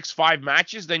win your next 5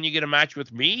 matches, then you get a match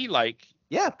with me, like.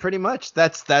 Yeah, pretty much.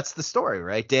 That's the story,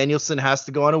 right? Danielson has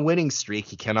to go on a winning streak.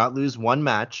 He cannot lose one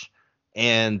match,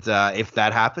 and if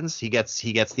that happens, he gets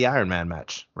the Iron Man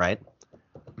match, right?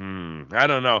 I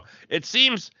don't know. It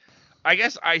seems I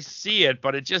guess I see it,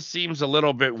 but it just seems a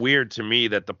little bit weird to me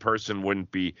that the person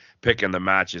wouldn't be picking the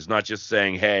matches, not just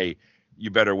saying, "Hey, you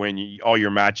better win all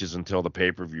your matches until the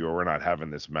pay-per-view, or we're not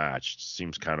having this match." It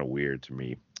seems kind of weird to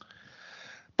me.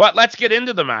 But let's get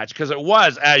into the match because it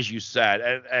was, as you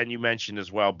said, and you mentioned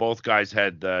as well, both guys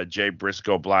had Jay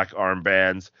Briscoe black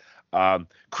armbands.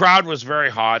 Crowd was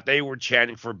very hot. They were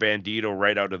chanting for Bandito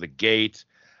right out of the gate.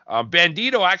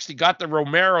 Bandito actually got the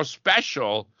Romero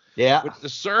special with the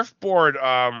surfboard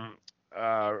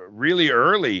really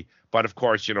early. But of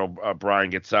course,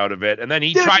 Brian gets out of it, and then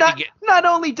he tried to get. Not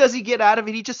only does he get out of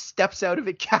it, he just steps out of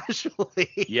it casually.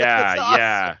 Yeah,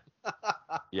 awesome.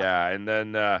 yeah, and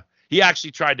then he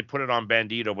actually tried to put it on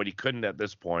Bandito, but he couldn't at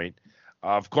this point.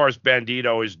 Of course,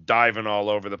 Bandito is diving all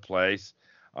over the place.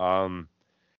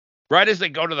 Right as they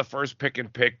go to the first pick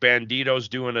and pick, Bandito's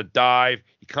doing a dive.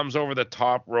 He comes over the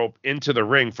top rope into the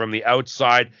ring from the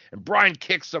outside, and Brian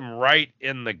kicks him right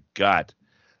in the gut.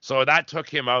 So that took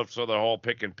him out, so the whole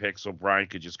pick and pick, so Brian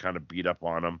could just kind of beat up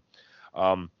on him.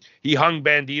 He hung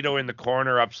Bandito in the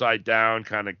corner upside down,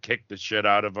 kind of kicked the shit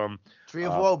out of him. Tree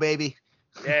of woe, baby.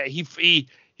 Yeah, he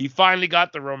finally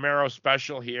got the Romero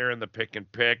special here in the pick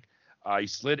and pick. He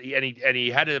slid and he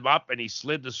had him up and he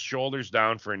slid the shoulders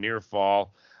down for a near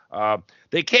fall.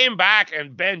 They came back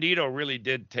and Bandito really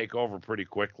did take over pretty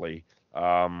quickly.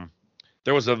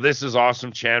 There was a "This is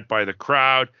awesome" chant by the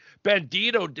crowd.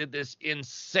 Bandito did this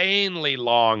insanely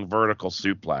long vertical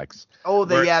suplex. Oh,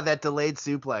 that delayed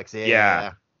suplex.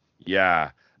 Yeah.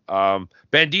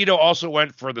 Bandito also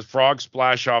went for the frog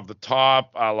splash off the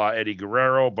top, a la Eddie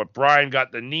Guerrero, but Brian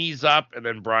got the knees up, and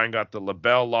then Brian got the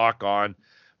label lock on.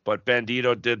 But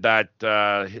Bandito did that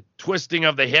twisting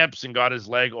of the hips and got his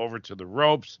leg over to the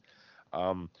ropes.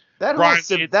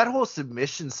 That whole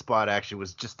submission spot actually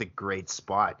was just a great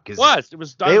spot because it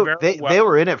was done very well. They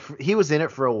were in it. He was in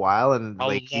it for a while, and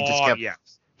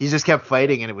he just kept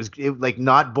fighting, and it was like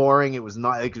not boring. It was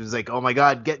not. It was like, oh my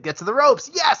god, get to the ropes,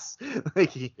 yes.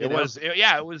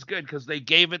 It was good because they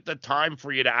gave it the time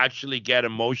for you to actually get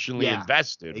emotionally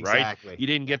invested. Exactly. Right? You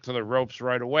didn't get to the ropes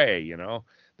right away.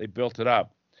 They built it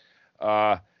up.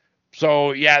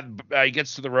 He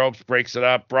gets to the ropes, breaks it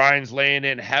up. Brian's laying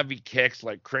in heavy kicks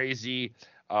like crazy.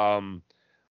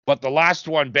 But the last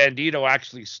one, Bandito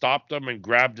actually stopped him and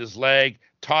grabbed his leg,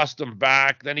 tossed him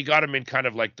back. Then he got him in kind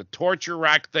of like the torture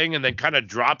rack thing, and then kind of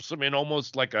drops him in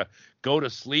almost like a go to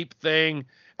sleep thing.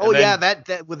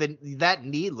 That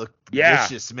knee looked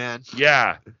vicious, man.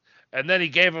 Yeah. And then he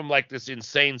gave him like this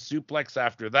insane suplex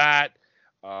after that.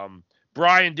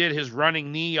 Brian did his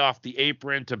running knee off the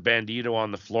apron to Bandito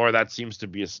on the floor. That seems to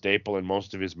be a staple in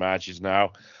most of his matches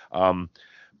now.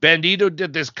 Bandito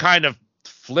did this kind of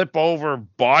flip over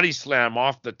body slam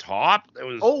off the top. The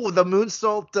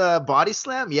moonsault body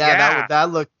slam? Yeah.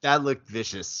 That looked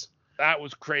vicious. That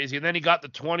was crazy. And then he got the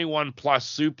 21 plus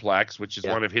suplex, which is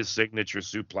one of his signature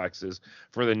suplexes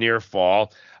for the near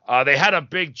fall. They had a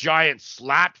big giant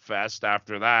slap fest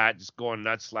after that, just going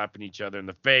nuts, slapping each other in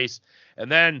the face.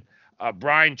 And then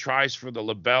Brian tries for the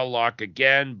label lock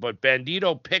again, but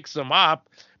Bandito picks him up.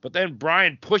 But then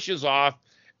Brian pushes off,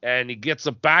 and he gets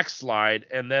a backslide,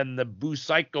 and then the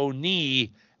Busaiku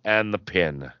knee and the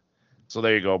pin. So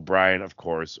there you go. Brian, of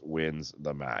course, wins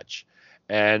the match.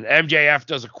 And MJF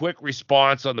does a quick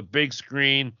response on the big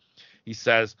screen. He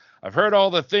says, "I've heard all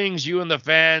the things you and the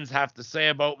fans have to say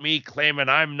about me, claiming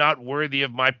I'm not worthy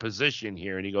of my position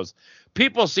here." And he goes,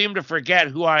 "People seem to forget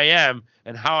who I am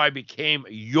and how I became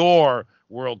your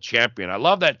world champion." I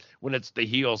love that when it's the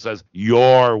heel says,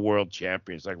 "your world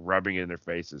champion." It's like rubbing it in their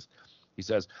faces. He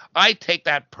says, "I take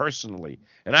that personally.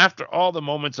 And after all the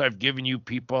moments I've given you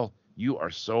people, you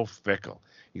are so fickle."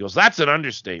 He goes, "That's an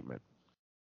understatement."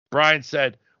 Brian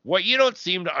said, "What you don't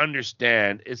seem to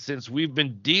understand is since we've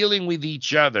been dealing with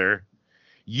each other,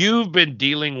 you've been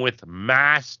dealing with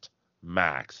Masked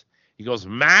Max." He goes,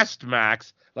 "Masked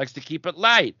Max likes to keep it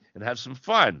light and have some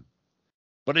fun.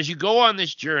 But as you go on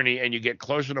this journey and you get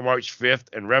closer to March 5th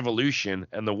and Revolution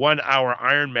and the 1 hour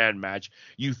Iron Man match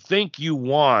you think you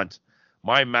want,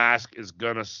 my mask is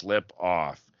going to slip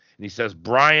off." And he says,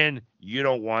 "Brian, you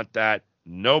don't want that.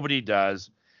 Nobody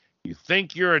does. You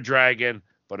think you're a dragon,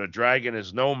 but a dragon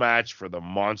is no match for the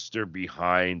monster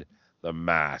behind the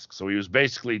mask." So he was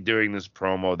basically doing this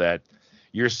promo that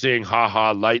you're seeing,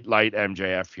 haha, light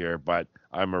MJF here, but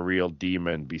I'm a real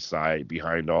demon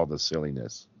behind all the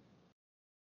silliness.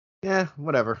 Yeah,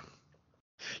 whatever.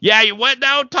 Yeah,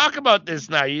 now talk about this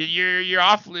now. You're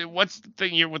awfully. What's the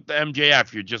thing here with the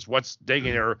MJF? You're just what's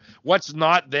digging or what's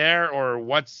not there or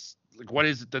what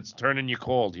is it that's turning you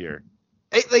cold here?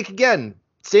 Again,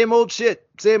 same old shit.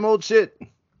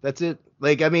 That's it.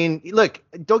 Like, I mean, look,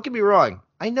 don't get me wrong.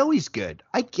 I know he's good.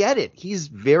 I get it. He's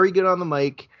very good on the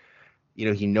mic.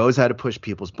 He knows how to push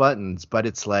people's buttons, but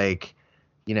it's like,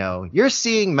 you're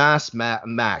seeing Max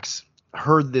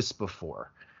heard this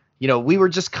before. We were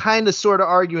just kind of sort of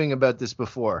arguing about this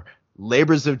before.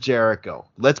 Labors of Jericho.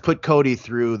 Let's put Cody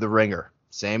through the ringer.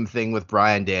 Same thing with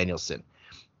Bryan Danielson.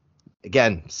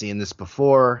 Again, seeing this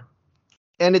before.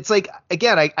 And it's like,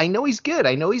 again, I know he's good.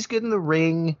 I know he's good in the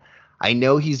ring. I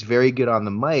know he's very good on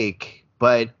the mic,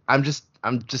 but I'm just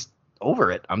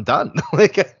over it. I'm done.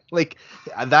 like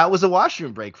that was a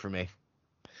washroom break for me.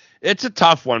 It's a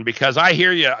tough one because I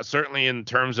hear you certainly in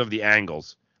terms of the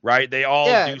angles, right? They all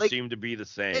seem to be the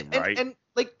same, right? And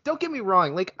like, don't get me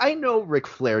wrong. Like, I know Ric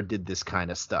Flair did this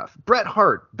kind of stuff. Bret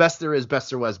Hart, best there is,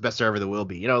 best there was, best there ever there will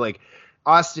be. Like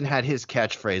Austin had his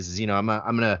catchphrases.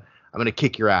 I'm gonna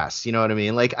kick your ass. You know what I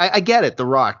mean? Like, I get it. The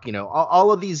Rock.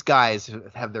 All of these guys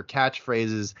have their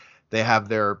catchphrases. They have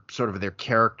their sort of their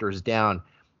characters down.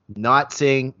 Not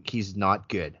saying he's not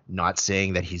good. Not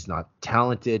saying that he's not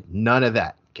talented. None of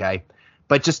that. Okay.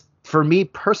 But just for me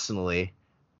personally,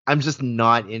 I'm just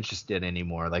not interested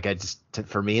anymore. Like,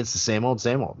 for me, it's the same old,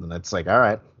 and it's like, all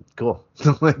right, cool.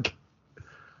 Like,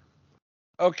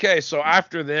 okay, so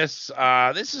after this,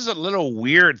 this is a little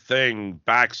weird thing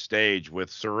backstage with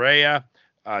Saraya,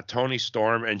 Tony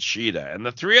Storm, and Shida, and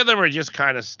the three of them are just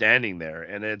kind of standing there,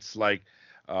 and it's like,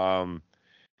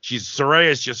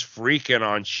 Saraya's just freaking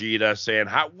on Shida, saying,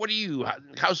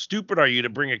 how stupid are you to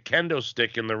bring a kendo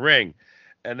stick in the ring?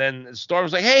 And then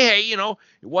Storm's like, hey, it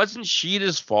wasn't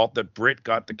Shida's fault that Britt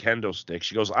got the kendo stick.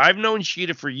 She goes, I've known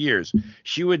Shida for years.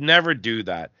 She would never do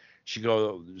that. She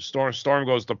goes, Storm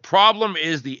goes, the problem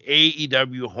is the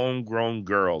AEW homegrown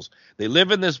girls. They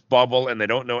live in this bubble and they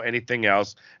don't know anything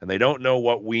else and they don't know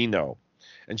what we know.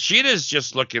 And Shida's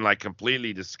just looking like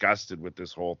completely disgusted with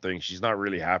this whole thing. She's not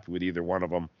really happy with either one of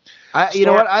them. You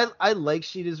know what? I like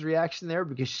Shida's reaction there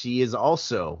because she is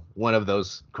also one of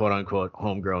those quote unquote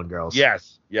homegrown girls.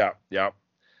 Yes. Yeah.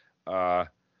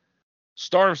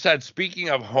 Storm said, speaking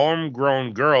of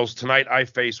homegrown girls, tonight I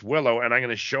face Willow and I'm going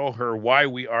to show her why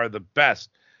we are the best.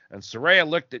 And Saraya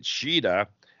looked at Shida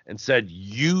and said,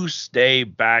 you stay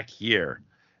back here.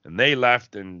 And they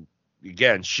left. And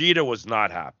again, Shida was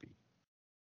not happy.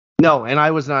 No, and I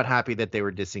was not happy that they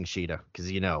were dissing Shida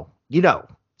because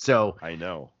So I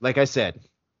know. Like I said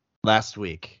last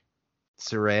week,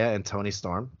 Saraya and Tony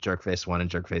Storm, Jerkface 1 and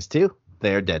Jerkface 2,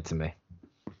 they are dead to me.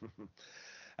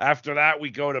 After that,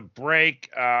 we go to break.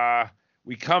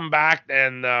 We come back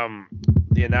and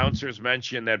the announcers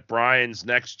mention that Brian's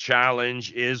next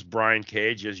challenge is Brian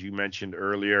Cage, as you mentioned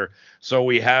earlier. So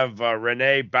we have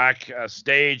Renee back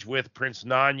stage with Prince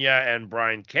Nanya and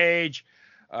Brian Cage.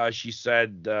 She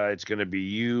said it's going to be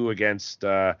you against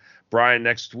Brian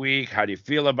next week. How do you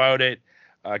feel about it?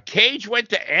 Cage went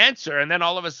to answer, and then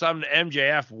all of a sudden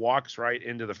MJF walks right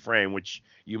into the frame, which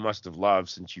you must have loved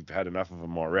since you've had enough of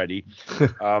him already.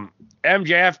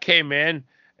 MJF came in,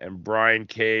 and Brian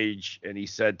Cage, and he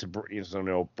said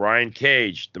to Brian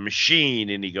Cage, the machine,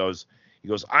 and he goes,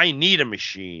 I need a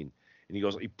machine. And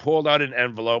he pulled out an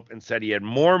envelope and said he had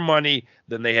more money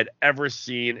than they had ever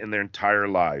seen in their entire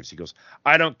lives. He goes,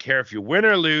 I don't care if you win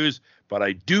or lose, but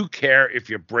I do care if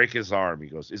you break his arm. He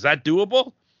goes, is that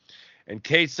doable? And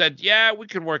Cage said, yeah, we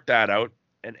can work that out.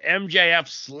 And MJF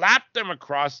slapped him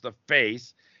across the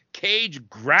face. Cage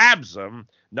grabs him.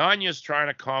 Nanya's trying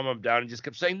to calm him down and just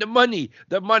kept saying, the money.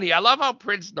 I love how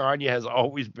Prince Nanya has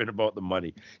always been about the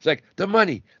money. He's like, the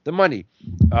money.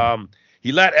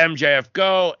 He let MJF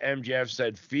go. MJF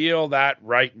said, feel that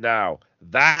right now.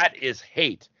 That is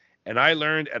hate. And I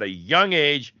learned at a young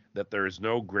age that there is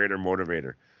no greater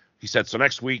motivator. He said, so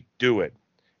next week, do it.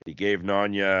 He gave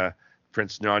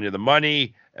Prince Nanya the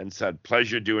money and said,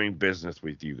 pleasure doing business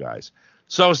with you guys.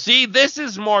 So see, this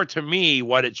is more to me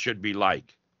what it should be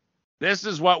like. This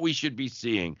is what we should be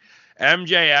seeing.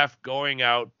 MJF going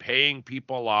out, paying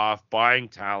people off, buying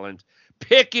talent,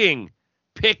 picking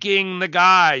the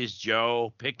guys,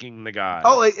 Joe, picking the guys.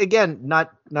 Oh, again,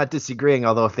 not disagreeing,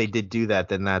 although if they did do that,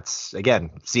 then that's,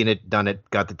 again, seen it, done it,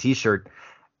 got the t-shirt.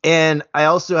 And I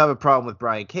also have a problem with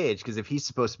Brian Cage, because if he's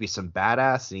supposed to be some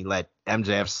badass and he let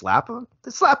MJF slap him,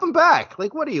 then slap him back.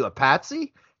 Like, what are you, a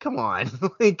patsy? Come on.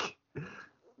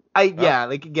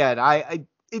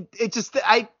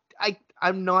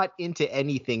 I'm not into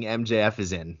anything MJF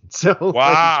is in. So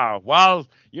wow. Well,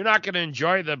 you're not going to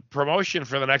enjoy the promotion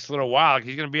for the next little while.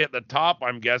 He's going to be at the top,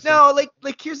 I'm guessing. No,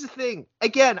 like here's the thing.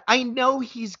 Again, I know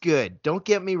he's good. Don't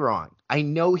get me wrong. I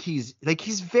know he's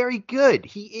very good.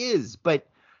 He is, but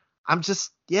I'm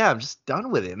just done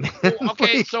with him.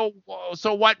 Okay, so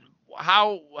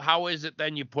how is it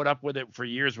then you put up with it for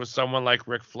years with someone like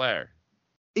Ric Flair?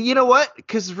 You know what?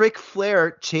 Because Ric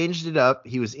Flair changed it up.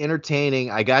 He was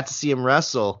entertaining. I got to see him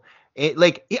wrestle. I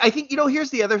think, here's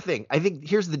the other thing. I think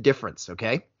here's the difference,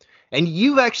 okay? And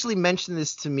you've actually mentioned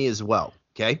this to me as well,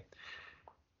 okay?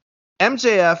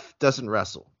 MJF doesn't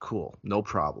wrestle. Cool. No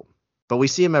problem. But we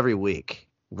see him every week.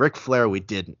 Ric Flair, we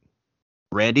didn't.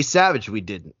 Randy Savage, we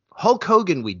didn't. Hulk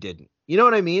Hogan, we didn't. You know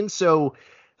what I mean? So,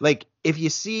 if you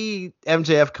see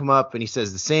MJF come up and he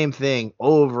says the same thing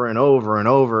over and over and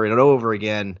over and over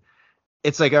again,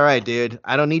 it's like, all right, dude,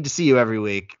 I don't need to see you every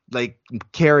week.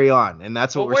 Carry on. And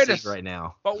that's what we're seeing right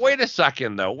now. But wait a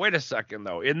second, though.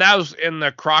 In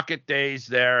the Crockett days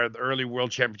there, the early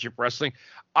World Championship Wrestling,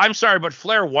 I'm sorry, but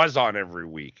Flair was on every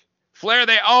week. Flair,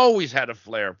 they always had a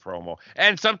Flair promo.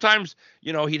 And sometimes,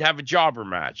 he'd have a jobber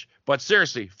match. But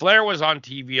seriously, Flair was on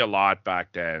TV a lot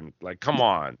back then. Come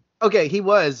on. Okay, he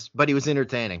was, but he was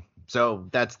entertaining. So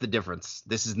that's the difference.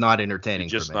 This is not entertaining.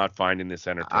 You're just not finding this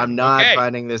entertaining. I'm not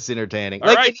finding this entertaining.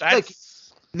 All right,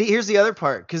 here's the other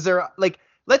part, because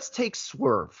let's take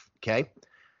Swerve, okay?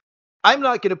 I'm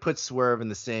not going to put Swerve in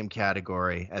the same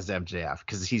category as MJF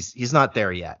because he's not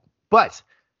there yet. But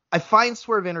I find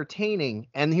Swerve entertaining,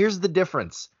 and here's the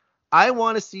difference. I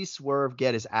want to see Swerve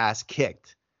get his ass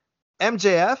kicked.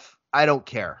 MJF, I don't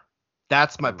care.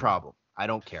 That's my problem. I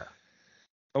don't care.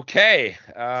 Okay,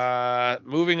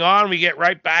 moving on, we get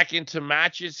right back into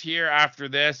matches here after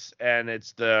this, and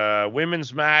it's the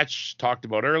women's match talked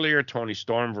about earlier, Toni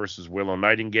Storm versus Willow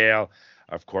Nightingale.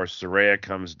 Of course, Saraya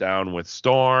comes down with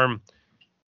Storm,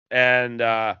 and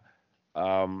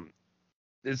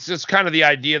it's just kind of the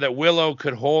idea that Willow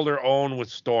could hold her own with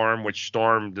Storm, which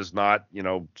Storm does not,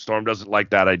 Storm doesn't like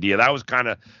that idea. That was kind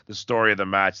of the story of the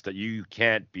match, that you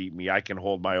can't beat me. I can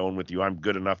hold my own with you. I'm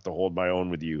good enough to hold my own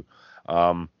with you.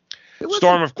 Storm,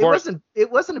 of course,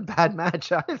 it wasn't a bad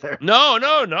match either.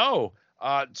 No.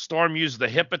 Storm used the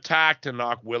hip attack to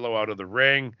knock Willow out of the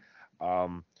ring.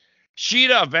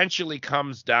 Sheeta eventually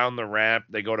comes down the ramp.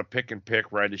 They go to pick and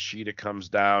pick right as Sheeta comes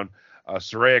down.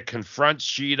 Saraya confronts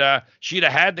Sheeta. Sheeta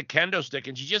had the kendo stick,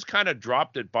 and she just kind of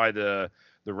dropped it by the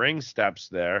ring steps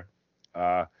there.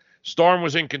 Storm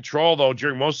was in control, though,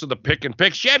 during most of the pick and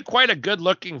pick. She had quite a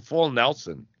good-looking full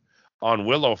Nelson on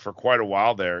Willow for quite a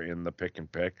while there in the pick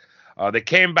and pick. They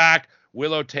came back.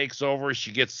 Willow takes over.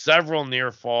 She gets several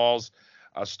near falls.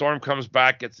 Storm comes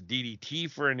back, gets a DDT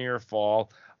for a near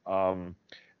fall. And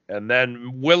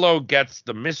then Willow gets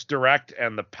the misdirect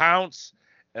and the pounce.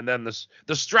 And then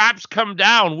the straps come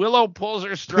down. Willow pulls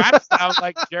her straps down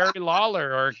like Jerry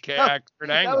Lawler or Kurt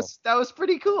Angle. That was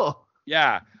pretty cool.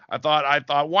 Yeah. I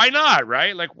thought, why not,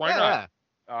 right? Why not?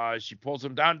 She pulls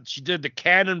him down. She did the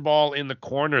cannonball in the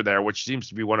corner there, which seems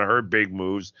to be one of her big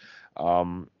moves.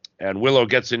 And Willow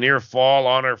gets a near fall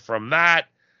on her from that.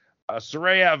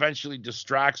 Saraya eventually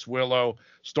distracts Willow.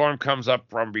 Storm comes up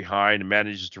from behind and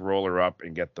manages to roll her up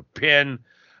and get the pin.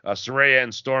 Saraya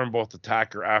and Storm both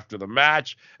attack her after the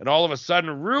match. And all of a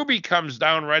sudden, Ruby comes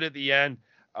down right at the end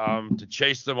to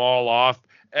chase them all off.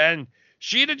 And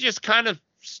Sheeta just kind of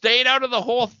stayed out of the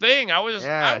whole thing. I was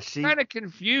kind of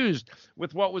confused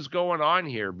with what was going on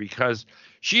here, because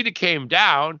Sheeta came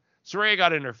down, Saraya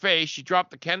got in her face, she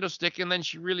dropped the kendo stick, and then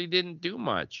she really didn't do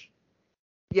much.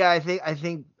 Yeah, I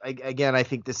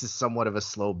think this is somewhat of a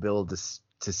slow build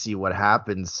to see what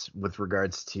happens with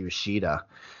regards to Sheeta.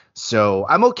 So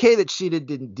I'm okay that Sheeta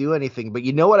didn't do anything, but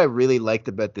you know what I really liked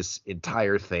about this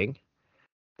entire thing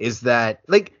is that,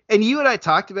 and you and I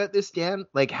talked about this, Dan,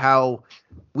 how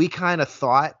we kind of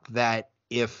thought that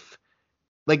if,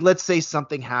 let's say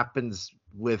something happens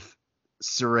with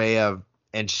Saraya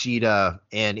and Sheeta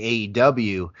and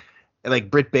AEW,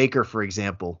 Britt Baker, for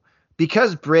example,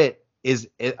 because Britt is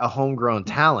a homegrown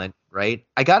talent, right?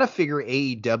 I got to figure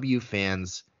AEW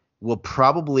fans will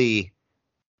probably,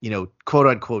 quote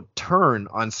unquote, turn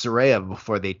on Saraya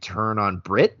before they turn on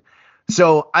Britt.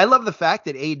 So I love the fact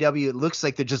that AEW, it looks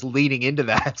like they're just leading into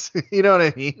that. You know what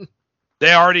I mean?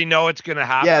 They already know it's going to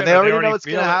happen. Yeah, they already know it's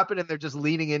going to happen, and they're just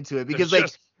leaning into it because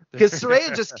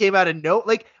Saraya just came out of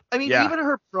even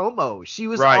her promo, she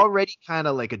was already kind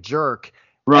of like a jerk.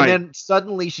 Right. And then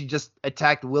suddenly she just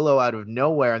attacked Willow out of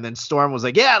nowhere, and then Storm was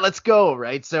like, yeah, let's go,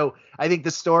 right? So I think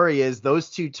the story is those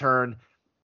two turn.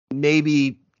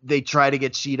 Maybe they try to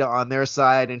get Sheeta on their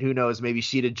side, and who knows, maybe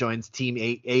Sheeta joins Team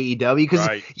AEW, because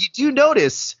you do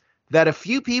notice that a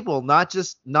few people, not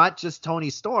just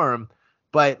Toni Storm,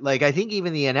 but I think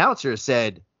even the announcer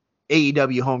said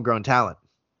AEW homegrown talent,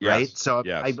 right? So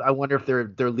I wonder if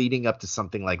they're leading up to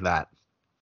something like that.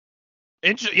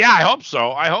 Yeah, I hope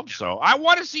so. I hope so. I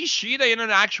want to see Sheeta in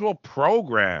an actual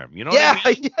program. You know Yeah, what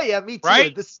I mean? yeah, me too.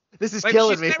 Right? This is Like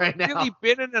killing she's me never right now. really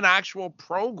been in an actual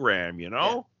program, you Yeah.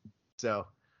 know? So,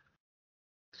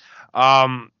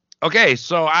 Okay,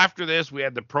 so after this, we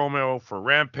had the promo for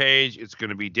Rampage. It's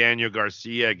going to be Daniel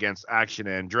Garcia against Action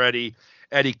Andretti.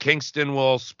 Eddie Kingston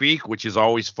will speak, which is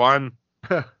always fun.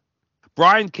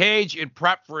 Brian Cage, in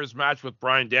prep for his match with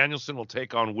Bryan Danielson, will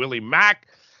take on Willie Mack.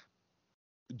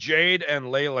 Jade and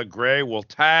Layla Gray will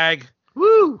tag.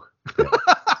 woo!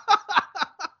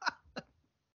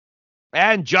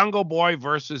 And Jungle Boy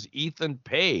versus Ethan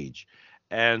Page.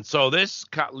 And so this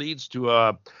leads to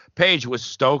a Page with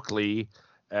Stokely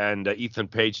and Ethan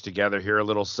Page together here, a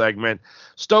little segment.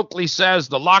 Stokely says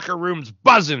the locker room's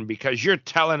buzzing because you're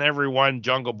telling everyone,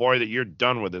 Jungle Boy, that you're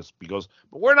done with this. He goes,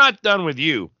 but we're not done with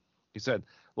you. He said,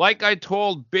 like I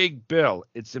told Big Bill,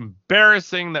 it's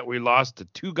embarrassing that we lost to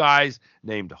two guys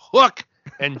named Hook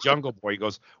and Jungle Boy. He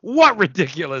goes, what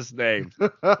ridiculous names.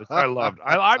 Which I loved.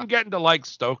 I'm getting to like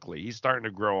Stokely. He's starting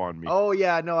to grow on me. Oh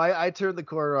yeah, no, I turned the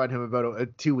corner on him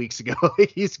about 2 weeks ago.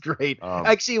 He's great.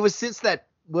 Actually, it was since that,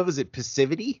 what was it,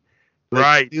 passivity? Like,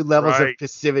 right. New levels of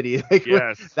passivity. Like,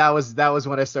 yes. That was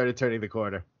when I started turning the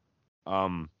corner.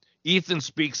 Ethan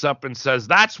speaks up and says,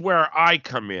 that's where I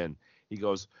come in. He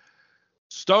goes,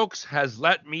 Stokes has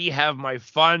let me have my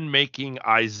fun making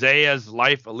Isaiah's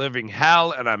life a living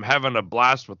hell, and I'm having a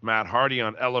blast with Matt Hardy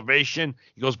on Elevation.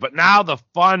 He goes, but now the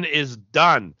fun is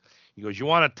done. He goes, you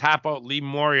want to tap out Lee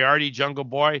Moriarty, Jungle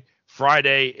Boy?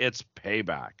 Friday, it's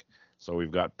payback. So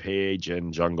we've got Page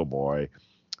and Jungle Boy.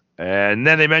 And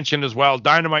then they mentioned as well,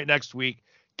 Dynamite next week,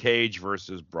 Cage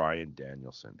versus Bryan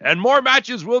Danielson. And more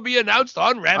matches will be announced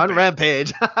on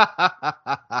Rampage.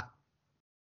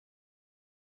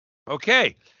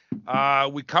 Okay,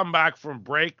 we come back from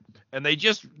break, and they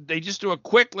just do a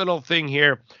quick little thing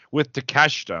here with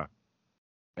Takeshita,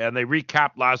 and they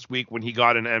recap last week when he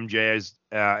got in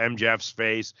MJF's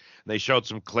face. And they showed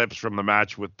some clips from the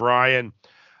match with Bryan,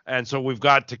 and so we've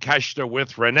got Takeshita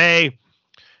with Renee.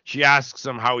 She asks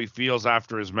him how he feels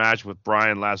after his match with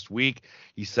Bryan last week.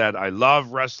 He said, I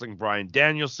love wrestling Bryan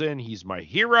Danielson. He's my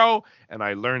hero, and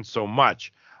I learned so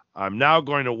much. I'm now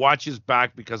going to watch his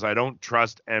back because I don't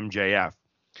trust MJF.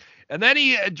 And then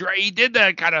he did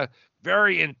that kind of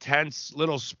very intense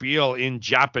little spiel in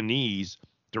Japanese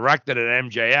directed at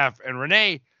MJF. And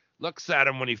Renee looks at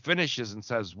him when he finishes and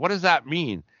says, what does that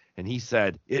mean? And he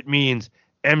said, it means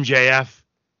MJF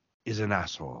is an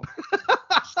asshole.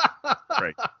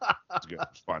 Great. It's good.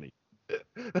 It's funny.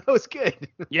 That was good.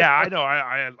 Yeah, I know.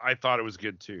 I thought it was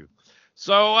good too.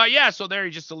 So, so there,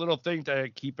 just a little thing to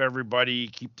keep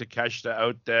Takeshita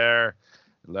out there,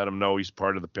 and let him know he's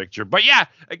part of the picture. But yeah,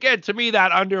 again, to me,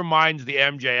 that undermines the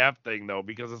MJF thing, though,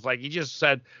 because it's like he just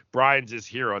said Bryan's his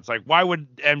hero. It's like, why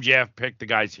would MJF pick the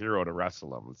guy's hero to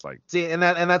wrestle him? It's like, see, and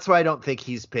that's why I don't think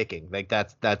he's picking. Like,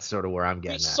 that's sort of where I'm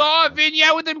getting at. Saw a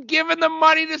vignette with him giving the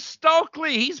money to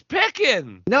Stokely. He's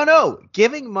picking. No,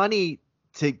 giving money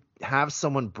to have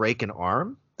someone break an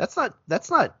arm. That's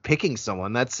not picking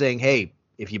someone. That's saying, hey,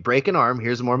 if you break an arm,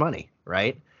 here's more money,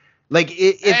 right? Like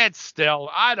it's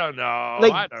still, I don't know.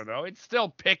 I don't know. It's still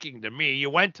picking to me. You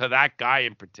went to that guy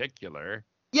in particular.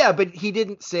 Yeah, but he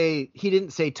didn't say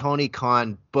Tony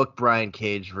Khan booked Brian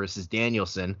Cage versus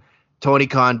Danielson. Tony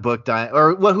Khan booked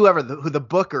whoever the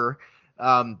booker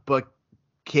booked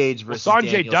Cage versus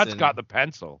Sanjay Danielson. Dutt's got the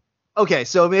pencil. Okay,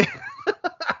 so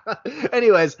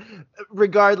anyways,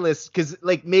 regardless, because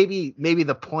like maybe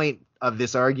the point of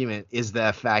this argument is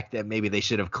the fact that maybe they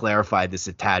should have clarified this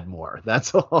a tad more.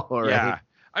 That's all. Right? Yeah,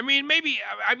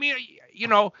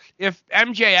 if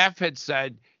MJF had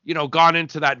said, gone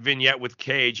into that vignette with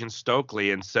Cage and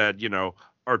Stokely and said,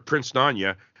 or Prince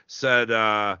Nanya said,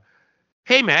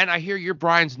 hey man, I hear you're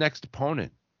Bryan's next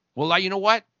opponent. Well, you know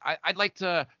what? I'd like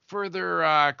to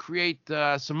further create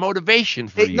some motivation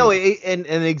for you. No, and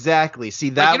exactly. See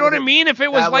that? You know what I mean? If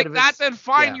it was like that, then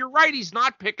fine. Yeah. You're right. He's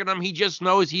not picking him. He just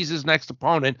knows he's his next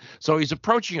opponent, so he's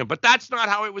approaching him. But that's not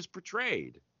how it was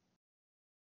portrayed.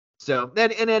 So, then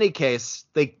in any case,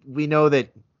 we know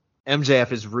that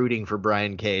MJF is rooting for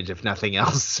Brian Cage, if nothing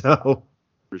else. So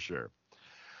for sure.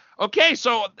 Okay,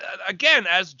 so again,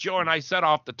 as Joe and I said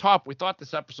off the top, we thought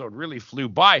this episode really flew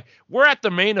by. We're at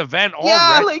the main event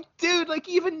already. Yeah, dude,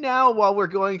 even now while we're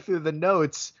going through the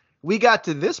notes, we got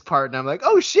to this part, and I'm like,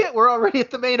 oh shit, we're already at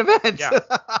the main event. Yeah.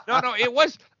 No, it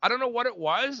was, I don't know what it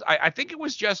was. I think it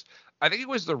was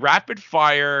the rapid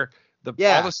fire, all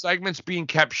the segments being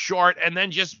kept short, and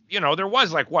then just, there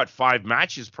was 5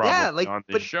 matches probably on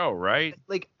this show, right?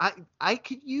 I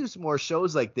could use more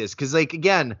shows like this, because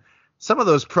again, some of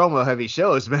those promo heavy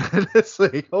shows, man. It's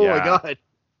like, oh my God.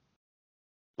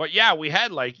 But yeah, we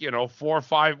had like, 4 or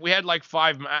 5. We had like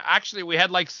 5. Actually, we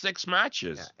had like 6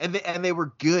 matches. Yeah. And they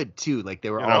were good too. Like they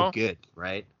were all good,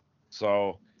 right?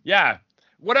 So yeah,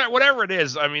 whatever it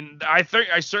is. I mean, I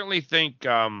certainly think,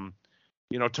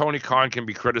 Tony Khan can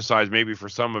be criticized maybe for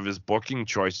some of his booking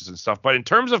choices and stuff. But in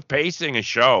terms of pacing a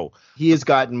show, he has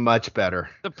gotten much better.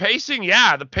 The pacing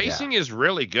is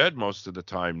really good most of the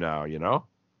time now.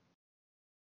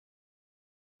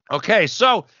 Okay,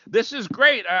 so this is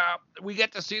great. We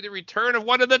get to see the return of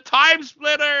one of the time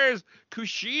splitters,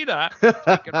 Kushida,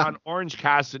 taking on Orange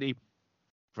Cassidy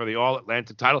for the All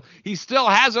Atlantic title. He still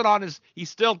has it on has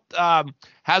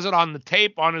it on the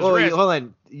tape on his wrist. Hold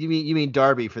on. You mean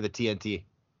Darby for the TNT?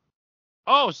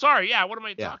 Oh, sorry. Yeah. What am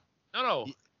I talking? No.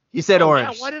 You said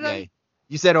Orange. Yeah, what did I?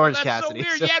 You said Orange that's Cassidy. So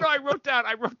weird. Yeah, no, I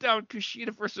wrote down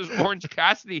Kushida versus Orange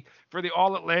Cassidy for the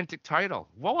All Atlantic title.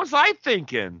 What was I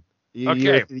thinking?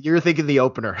 You're thinking the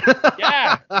opener.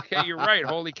 Yeah. Okay, you're right.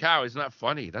 Holy cow, isn't that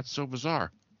funny? That's so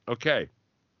bizarre. Okay.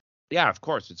 Yeah, of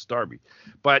course it's Darby,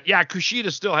 but yeah,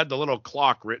 Kushida still had the little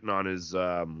clock written on his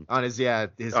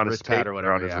wrist pad or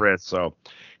whatever on his wrist. So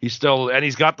he's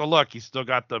got the look. He's still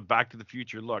got the Back to the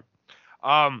Future look.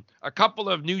 A couple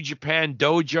of New Japan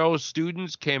Dojo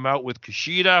students came out with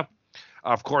Kushida.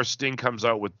 Of course, Sting comes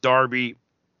out with Darby.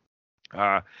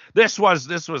 This was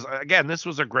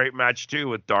a great match too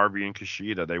with Darby and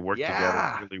Kushida. They worked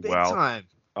together really well.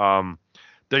 Time.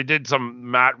 They did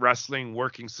some mat wrestling,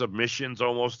 working submissions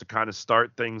almost to kind of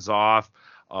start things off.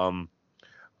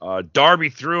 Darby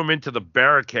threw him into the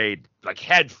barricade like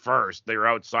head first. They were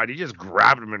outside. He just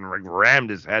grabbed him and rammed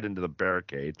his head into the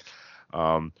barricade.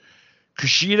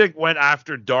 Kushida went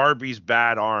after Darby's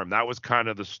bad arm. That was kind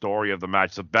of the story of the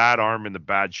match, the bad arm and the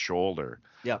bad shoulder.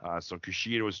 Yeah. So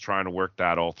Kushida was trying to work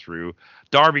that all through.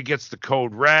 Darby gets the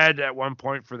code red at one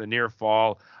point for the near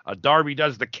fall. Darby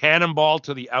does the cannonball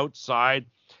to the outside,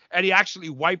 and he actually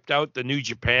wiped out the New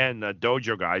Japan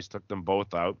dojo guys, took them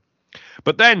both out.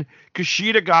 But then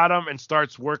Kushida got him and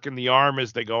starts working the arm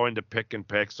as they go into pick and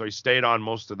pick. So he stayed on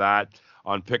most of that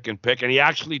on pick and pick, and he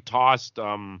actually tossed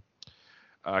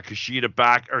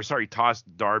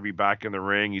tossed Darby back in the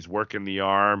ring. He's working the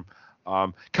arm.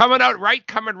 Coming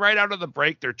right out of the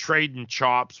break, they're trading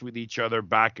chops with each other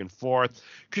back and forth.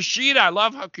 Kushida, I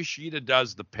love how Kushida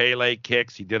does the Pele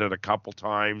kicks. He did it a couple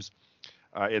times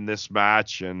in this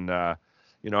match, and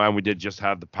and we did just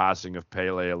have the passing of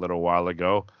Pele a little while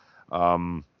ago.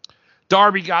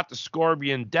 Darby got the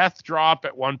Scorpion death drop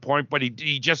at one point, but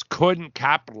he just couldn't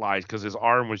capitalize because his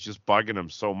arm was just bugging him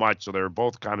so much. So they were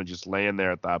both kind of just laying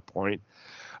there at that point.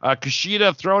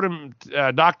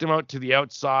 Kushida knocked him out to the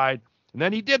outside, and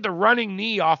then he did the running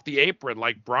knee off the apron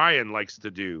like Brian likes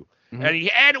to do. Mm-hmm.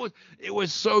 And it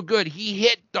was so good. He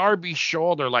hit Darby's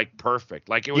shoulder like perfect.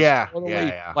 Like it was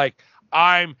like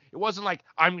it wasn't like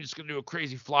I'm just gonna do a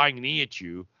crazy flying knee at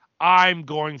you. I'm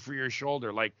going for your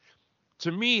shoulder. Like,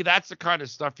 to me, that's the kind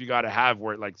of stuff you got to have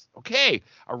where, like, okay,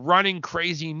 a running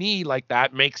crazy knee like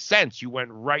that makes sense. You went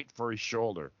right for his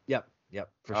shoulder. Yep,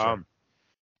 for sure.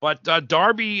 But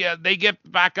Darby, they get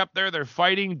back up there. They're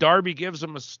fighting. Darby gives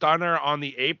him a stunner on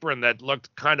the apron that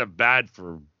looked kind of bad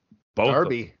for both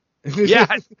Darby. Yeah.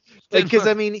 Because,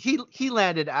 I mean, he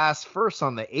landed ass first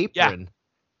on the apron. Yeah.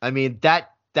 I mean, that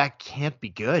can't be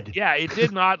good. Yeah, it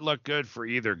did not look good for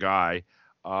either guy.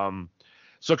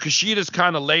 So Kushida's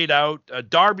kind of laid out.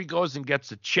 Darby goes and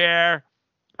gets a chair.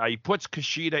 He puts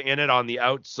Kushida in it on the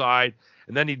outside,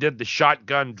 and then he did the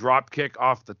shotgun drop kick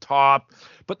off the top.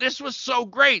 But this was so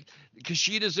great.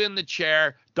 Kushida's in the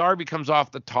chair. Darby comes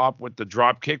off the top with the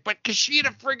drop kick, but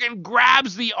Kushida friggin'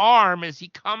 grabs the arm as he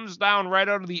comes down right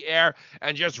out of the air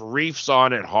and just reefs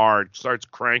on it hard, starts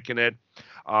cranking it.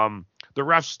 The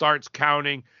ref starts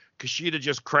counting. Kushida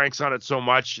just cranks on it so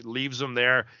much, leaves him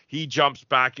there. He jumps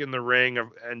back in the ring,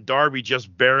 and Darby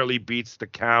just barely beats the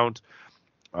count.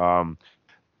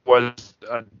 Was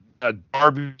a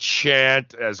Darby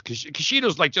chant as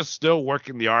Kushida's like just still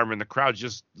working the arm, and the crowd's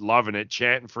just loving it,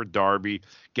 chanting for Darby,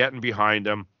 getting behind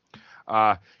him.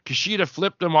 Kushida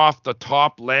flipped him off the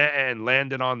top and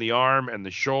landed on the arm and the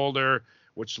shoulder,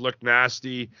 which looked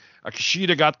nasty.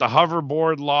 Kushida got the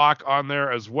hoverboard lock on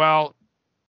there as well.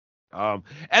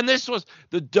 And this was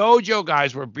the dojo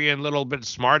guys were being a little bit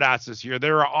smartasses here.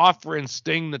 They were offering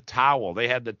Sting the towel. They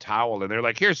had the towel, and they're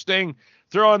like, "Here, Sting,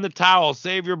 throw in the towel.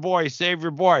 Save your boy. Save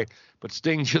your boy." But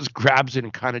Sting just grabs it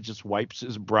and kind of just wipes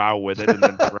his brow with it and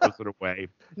then throws it away.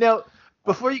 Now,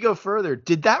 before you go further,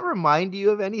 did that remind you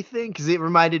of anything? Because it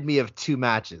reminded me of 2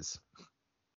 matches.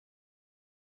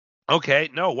 Okay,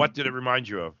 no. What did it remind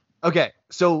you of? Okay,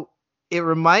 so It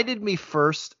reminded me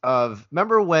first of,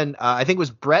 remember when I think it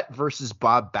was Brett versus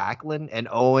Bob Backlund, and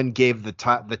Owen gave the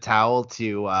towel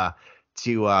to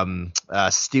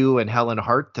Stu and Helen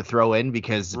Hart to throw in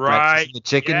because Brett's Right. using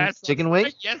the chicken wing.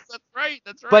 Right. Yes, that's right.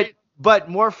 That's But right.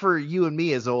 more for you and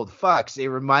me as old fucks, it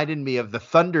reminded me of the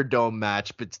Thunderdome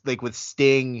match, but like with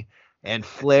Sting and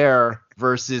Flair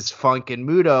versus Funk and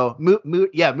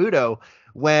Muto,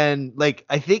 when like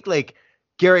I think like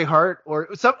Gary Hart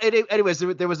or some. Anyways,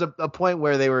 there was a point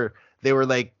where they were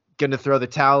like going to throw the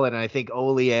towel in, and I think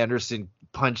Ole Anderson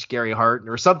punched Gary Hart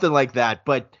or something like that.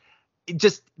 But it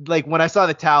just like when I saw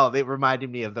the towel, it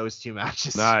reminded me of those two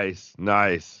matches. Nice.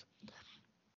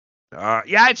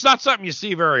 Yeah, it's not something you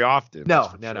see very often.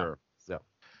 No.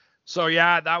 So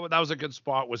yeah, that was a good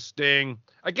spot with Sting.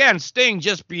 Again, Sting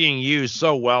just being used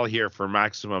so well here for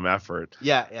maximum effort.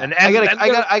 Yeah. And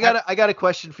I got a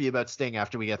question for you about Sting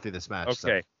after we get through this match.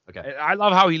 Okay. So, okay. I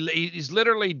love how he's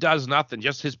literally does nothing.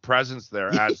 Just his presence there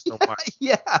adds so much.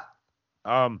 Yeah.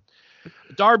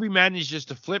 Darby manages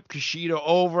to flip Kushida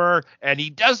over, and he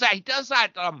does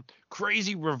that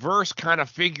crazy reverse kind of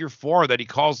figure four that he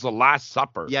calls the Last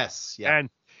Supper. Yes. Yeah. And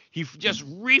he just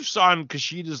reefs on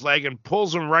Kushida's leg and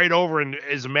pulls him right over and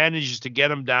manages to get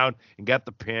him down and get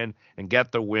the pin and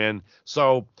get the win.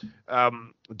 So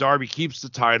Darby keeps the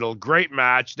title. Great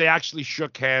match. They actually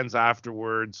shook hands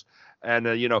afterwards. And,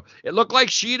 it looked like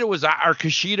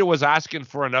Kushida was asking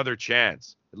for another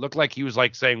chance. It looked like he was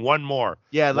like saying one more.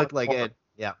 Yeah, it looked like it.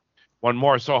 Yeah. One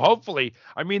more. So hopefully,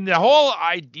 I mean, the whole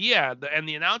idea, and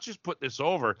the announcers put this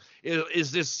over,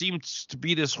 is this seems to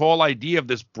be this whole idea of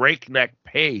this breakneck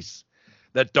pace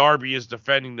that Darby is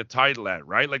defending the title at,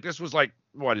 right? Like this was like,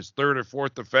 what, his third or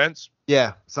fourth defense?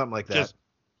 Yeah, something like that.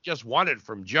 Just won it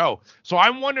from Joe. So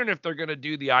I'm wondering if they're going to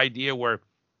do the idea where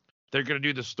they're going to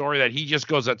do the story that he just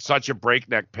goes at such a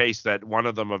breakneck pace that one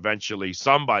of them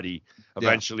somebody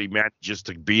eventually manages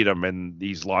to beat him and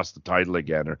he's lost the title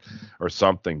again or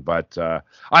something. But I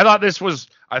thought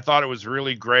it was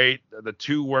really great. The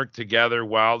two worked together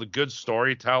well, the good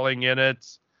storytelling in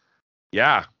it.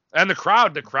 Yeah. And the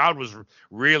crowd was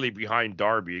really behind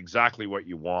Darby, exactly what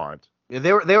you want. Yeah,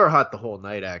 they were hot the whole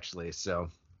night actually. So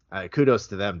kudos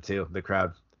to them too, the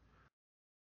crowd.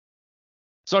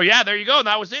 So yeah, there you go. And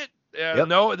that was it. Yep.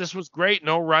 No, this was great.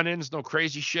 No run-ins, no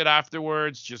crazy shit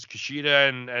afterwards. Just Kushida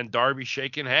and Darby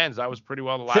shaking hands. That was pretty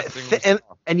well the last thing.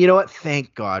 And you know what?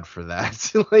 Thank God for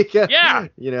that.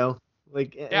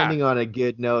 Ending on a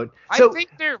good note. So, I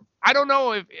think I don't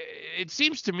know if it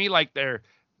seems to me like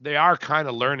they are kind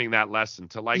of learning that lesson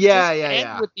to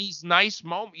end with these nice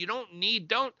moments. You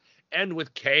don't end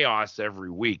with chaos every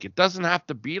week. It doesn't have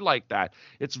to be like that.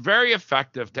 It's very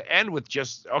effective to end with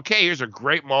just, okay, here's a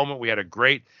great moment. We had a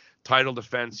great title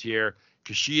defense here.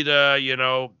 Kushida,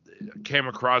 came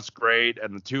across great,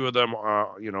 and the two of them,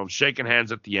 shaking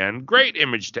hands at the end. Great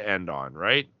image to end on,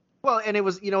 right? Well, and it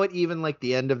was, even like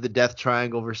the end of the Death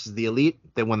Triangle versus the Elite,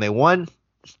 that when they won,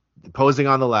 posing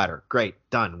on the ladder, great,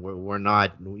 done. We're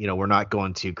not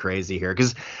going too crazy here.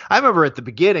 Because I remember at the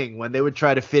beginning when they would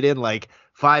try to fit in like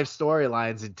 5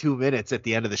 storylines in 2 minutes at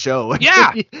the end of the show.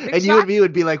 Yeah, and you and me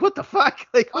would be like, what the fuck?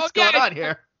 Like, what's going on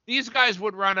here? These guys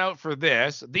would run out for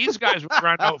this. These guys would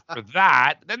run out for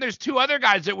that. Then there's 2 other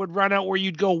guys that would run out where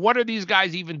you'd go, what are these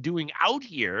guys even doing out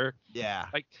here? Yeah.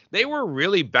 Like, they were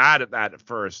really bad at that at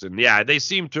first. And yeah, they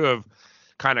seem to have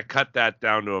kind of cut that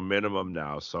down to a minimum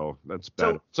now. So that's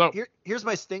better. So here's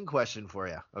my Sting question for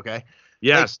you. Okay.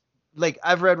 Yes. Like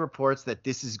I've read reports that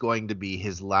this is going to be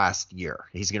his last year.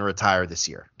 He's going to retire this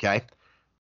year. Okay.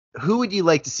 Who would you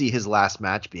like to see his last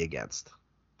match be against?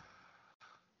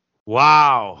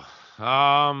 Wow.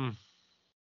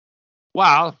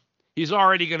 Well, he's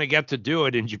already going to get to do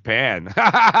it in Japan.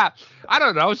 I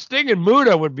don't know. Sting and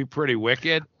Muta would be pretty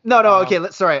wicked. No. Okay.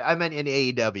 Sorry. I meant in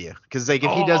AEW. Because like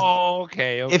if he does.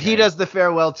 Okay. If he does the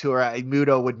farewell tour,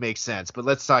 Muta would make sense. But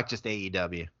let's talk just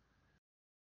AEW.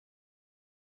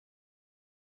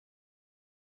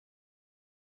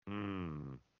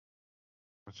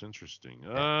 That's interesting.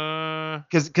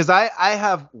 Because I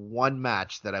have one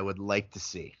match that I would like to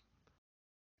see.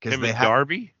 Him and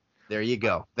Darby? There you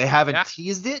go. They haven't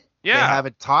teased it. Yeah. They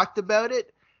haven't talked about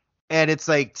it. And it's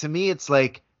like, to me, it's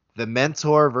like the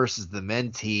mentor versus the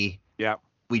mentee. Yeah.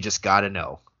 We just got to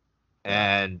know.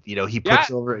 And, he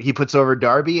puts over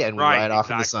Darby and we ride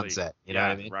off in the sunset. You know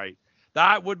what I mean? Right.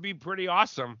 That would be pretty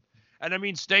awesome. And I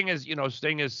mean, Sting has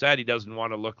said he doesn't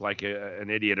want to look like an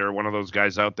idiot or one of those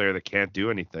guys out there that can't do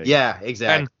anything. Yeah,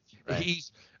 exactly. And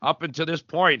he's up until this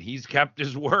point, he's kept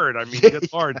his word. I mean,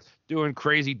 good Lord, doing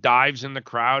crazy dives in the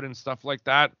crowd and stuff like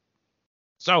that.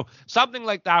 So something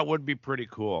like that would be pretty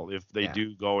cool if they Yeah.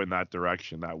 do go in that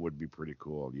direction. That would be pretty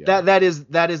cool. Yeah. That is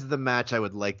the match I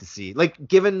would like to see. Like,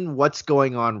 given what's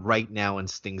going on right now in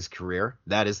Sting's career,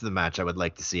 that is the match I would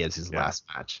like to see as his last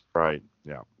match. Right.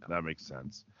 Yeah. That makes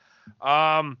sense.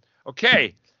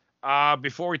 Okay.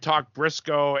 Before we talk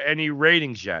Briscoe, any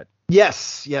ratings yet?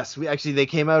 Yes. They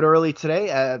came out early today.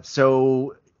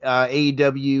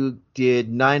 AEW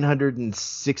did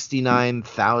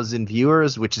 969,000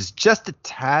 viewers, which is just a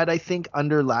tad, I think,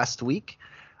 under last week.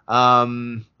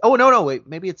 Wait,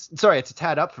 maybe it's a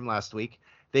tad up from last week.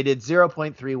 They did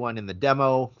 0.31 in the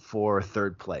demo for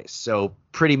third place. So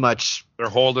pretty much they're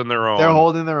holding their own. They're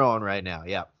holding their own right now.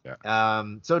 Yeah.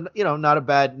 So not a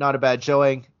bad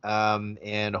showing.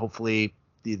 And hopefully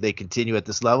they continue at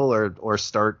this level or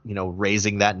start,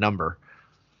 raising that number.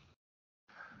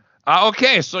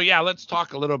 Okay, so let's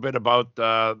talk a little bit about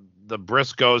the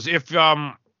Briscoes. If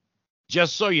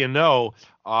just so you know,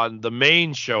 on the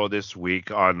main show this week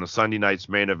on the Sunday night's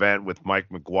main event with Mike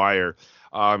McGuire,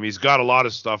 he's got a lot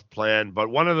of stuff planned. But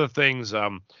one of the things,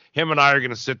 him and I are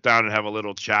going to sit down and have a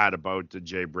little chat about the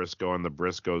Jay Briscoe and the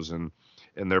Briscoes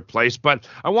in their place. But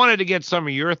I wanted to get some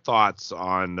of your thoughts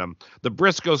on the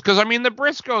Briscoes, because the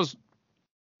Briscoes,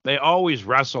 they always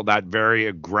wrestle that very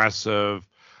aggressive.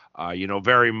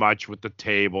 Very much with the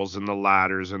tables and the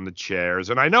ladders and the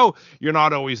chairs. And I know you're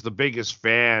not always the biggest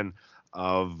fan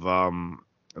of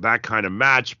that kind of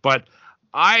match, but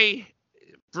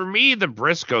for me, the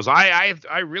Briscoes,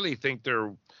 I really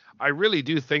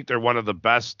do think they're one of the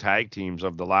best tag teams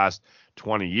of the last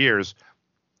 20 years,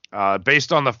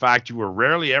 based on the fact you were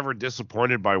rarely ever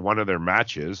disappointed by one of their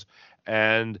matches,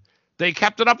 and they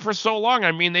kept it up for so long.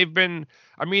 They've been,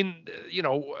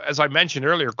 as I mentioned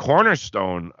earlier,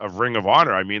 cornerstone of Ring of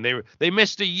Honor. They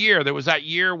missed a year. There was that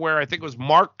year where I think it was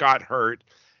Mark got hurt,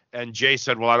 and Jay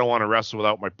said, well, I don't want to wrestle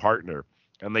without my partner,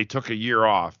 and they took a year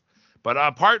off. But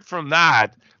apart from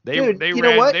that, they were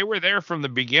there from the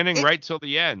beginning right till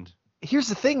the end. Here's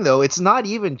the thing, though. It's not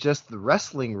even just the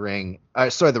wrestling ring.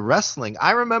 The wrestling.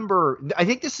 I remember, I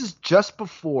think this is just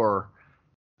before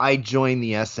I joined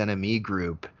the SNME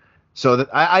group. So that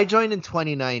I joined in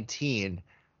 2019.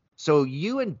 So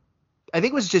I think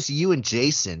it was just you and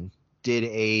Jason did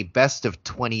a best of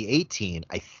 2018.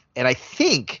 I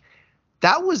think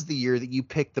that was the year that you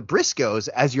picked the Briscoes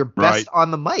as your best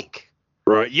on the mic.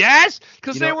 Right. Yes,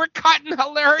 because they were cutting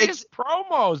hilarious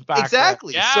promos back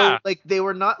exactly. then. Yeah. So they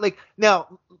were not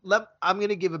now. I'm going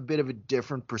to give a bit of a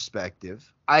different perspective.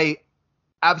 I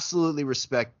absolutely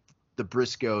respect the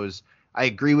Briscoes. I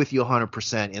agree with you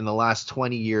 100%. In the last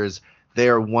 20 years, they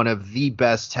are one of the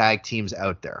best tag teams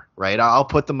out there, right? I'll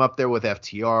put them up there with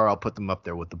FTR. I'll put them up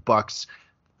there with the Bucks.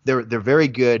 They're very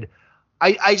good.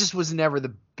 I just was never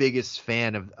the biggest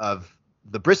fan of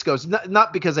the Briscoes,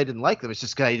 not because I didn't like them. It's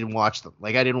just because I didn't watch them.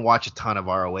 I didn't watch a ton of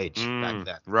ROH back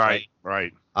then. Right.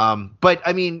 But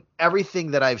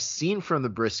everything that I've seen from the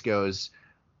Briscoes,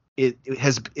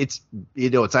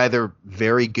 it's either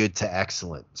very good to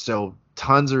excellent. So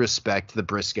tons of respect to the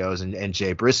Briscoes and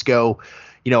Jay Briscoe.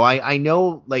 I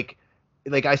know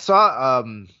I saw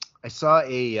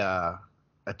a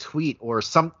tweet or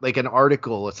an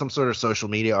article, some sort of social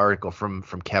media article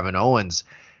from Kevin Owens,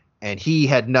 and he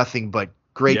had nothing but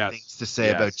great things to say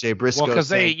about Jay Briscoe. Well, because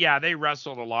they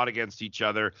wrestled a lot against each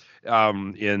other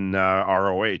in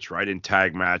ROH, right, in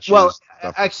tag matches. Well,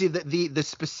 actually, the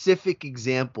specific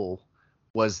example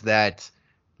was that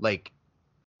the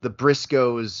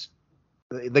Briscoes,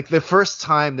 the first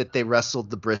time that they wrestled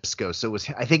the Briscoes, so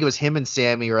I think it was him and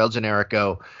Sammy or El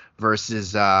Generico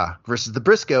versus the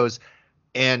Briscoes,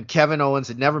 and Kevin Owens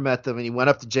had never met them, and he went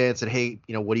up to Jay and said, hey,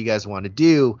 what do you guys want to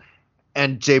do?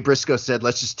 And Jay Briscoe said,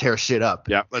 let's just tear shit up.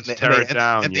 Yeah, let's tear it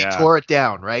down. And they tore it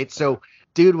down, right? So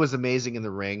dude was amazing in the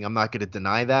ring. I'm not going to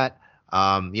deny that.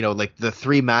 The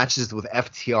 3 matches with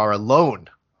FTR alone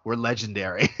were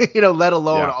legendary, let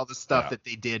alone all the stuff that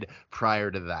they did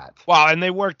prior to that. Well, and they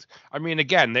worked,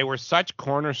 again, they were such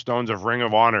cornerstones of Ring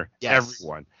of Honor. Yes.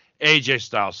 Everyone. AJ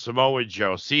Styles, Samoa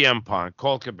Joe, CM Punk,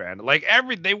 Colt Cabana,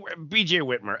 BJ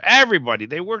Whitmer, everybody.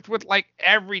 They worked with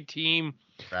every team.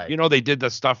 Right. They did the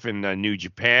stuff in New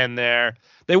Japan there.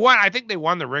 I think they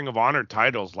won the Ring of Honor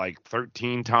titles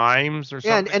 13 times or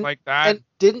something like that. And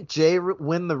didn't Jay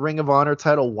win the Ring of Honor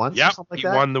title once or something like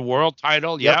that? He won the world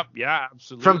title. Yep. Yeah,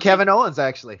 absolutely. From Kevin Owens,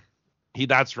 actually.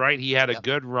 That's right. He had a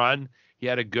good run. He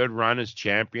had a good run as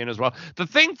champion as well. The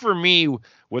thing for me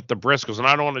with the Briscoes, and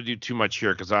I don't want to do too much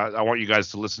here because I want you guys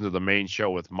to listen to the main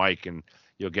show with Mike and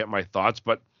you'll get my thoughts.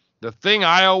 But the thing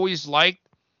I always liked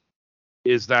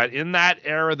is that in that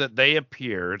era that they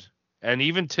appeared, and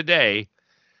even today,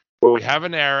 Well, we have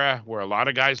an era where a lot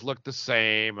of guys look the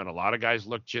same and a lot of guys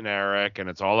look generic, and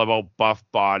it's all about buff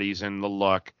bodies and the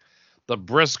look. The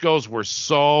Briscoes were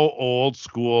so old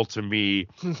school to me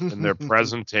in their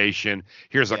presentation.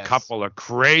 Here's a couple of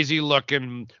crazy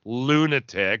looking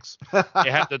lunatics. They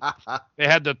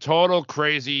had the total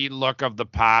crazy look of the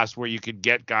past where you could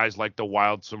get guys like the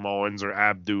Wild Samoans or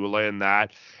Abdullah and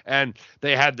that. And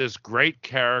they had this great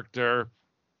character.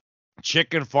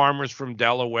 Chicken farmers from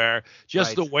Delaware.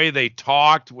 Just the way they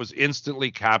talked was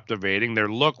instantly captivating. Their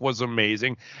look was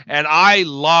amazing. And I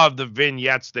love the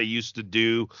vignettes they used to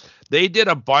do. They did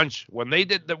a bunch when they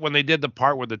did the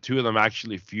part where the two of them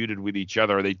actually feuded with each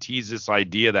other, or they teased this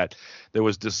idea that there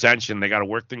was dissension. They got to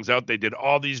work things out. They did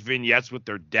all these vignettes with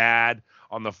their dad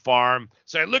on the farm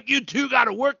saying, look, you two got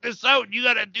to work this out. You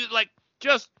got to do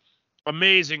just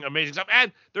amazing stuff.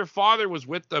 And their father was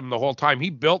with them the whole time.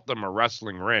 He built them a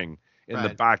wrestling ring in the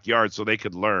backyard so they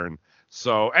could learn.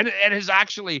 So, and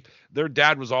their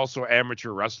dad was also amateur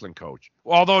wrestling coach.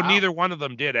 Although neither one of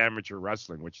them did amateur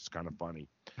wrestling, which is kind of funny.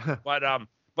 But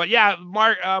yeah,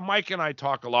 Mike and I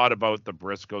talk a lot about the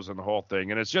Briscoes and the whole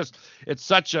thing. And it's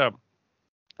such a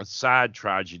sad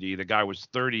tragedy. The guy was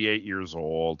 38 years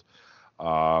old.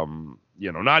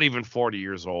 Not even 40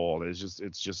 years old.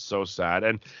 It's just so sad.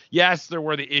 And yes, there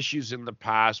were the issues in the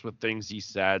past with things he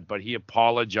said, but he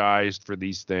apologized for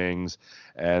these things,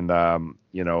 and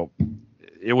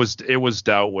it was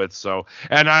dealt with. So,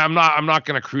 and I'm not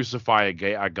going to crucify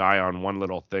a guy on one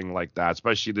little thing like that,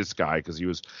 especially this guy, because he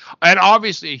was, and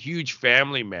obviously a huge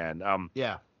family man.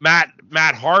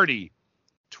 Matt Hardy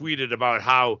tweeted about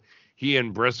how he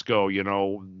and Briscoe,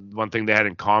 one thing they had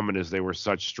in common is they were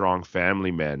such strong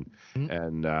family men.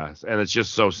 Mm-hmm. And it's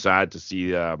just so sad to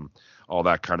see all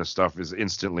that kind of stuff is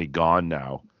instantly gone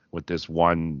now with this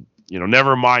one,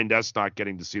 never mind us not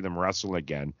getting to see them wrestle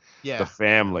again. Yeah. The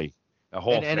family, a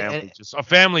whole family, a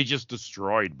family just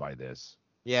destroyed by this.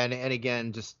 Yeah. And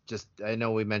again, just I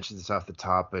know we mentioned this off the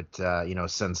top, but,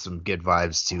 send some good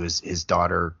vibes to his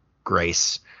daughter,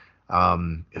 Grace.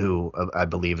 Who I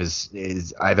believe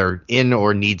is either in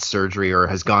or needs surgery or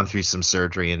has gone through some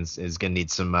surgery and is going to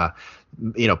need some,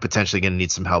 potentially going to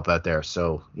need some help out there.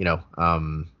 So,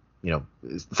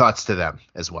 thoughts to them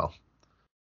as well.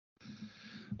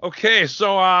 Okay.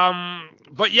 So,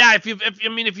 but yeah, if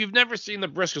you've never seen the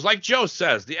Briscoes, like Joe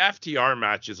says, the FTR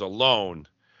matches alone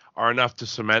are enough to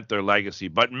cement their legacy.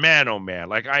 But man, oh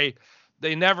man,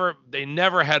 they never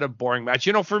had a boring match.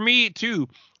 For me too,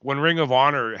 when Ring of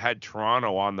Honor had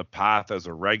Toronto on the path as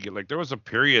a regular, there was a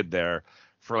period there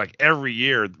for every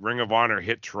year Ring of Honor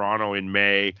hit Toronto in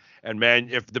May. And man,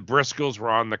 if the Briscoes were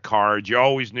on the card, you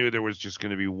always knew there was just going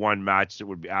to be one match that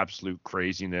would be absolute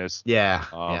craziness. Yeah.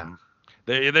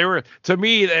 They were, to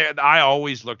me, I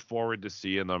always looked forward to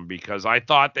seeing them because I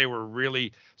thought they were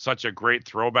really such a great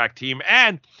throwback team.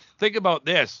 And think about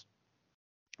this.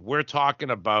 We're talking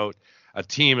about a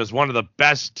team as one of the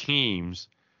best teams,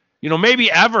 maybe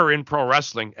ever in pro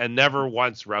wrestling, and never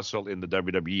once wrestled in the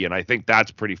WWE. And I think that's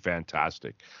pretty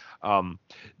fantastic. I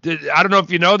don't know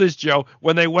if you know this, Joe,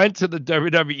 when they went to the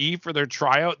WWE for their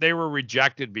tryout, they were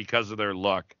rejected because of their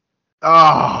look.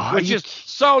 Oh, which is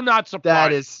so not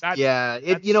surprising. Not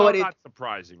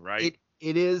surprising, right?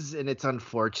 It is, and it's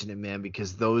unfortunate, man,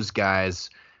 because those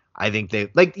guys, I think they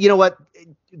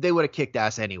they would have kicked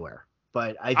ass anywhere.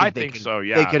 But I think so.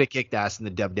 Yeah, they could have kicked ass in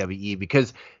the WWE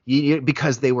because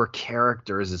they were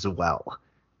characters as well.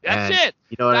 That's it.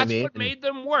 You know what I mean? That's what made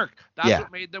them work.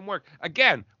 What made them work.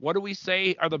 Again, what do we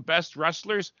say are the best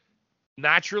wrestlers?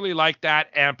 Naturally, like that,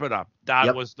 amp it up.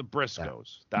 That was the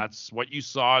Briscoes. Yeah. That's what you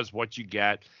saw is what you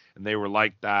get, and they were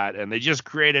like that. And they just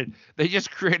created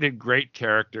great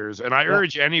characters. And I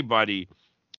urge anybody,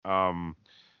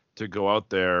 to go out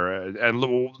there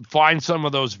and find some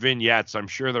of those vignettes. I'm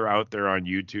sure they're out there on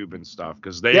YouTube and stuff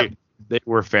because they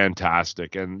were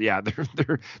fantastic. And yeah,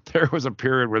 there was a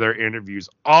period where their interviews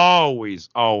always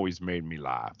made me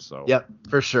laugh. So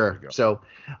for sure. So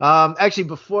actually,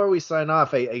 before we sign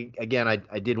off, I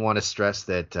did want to stress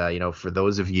that for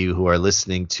those of you who are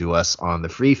listening to us on the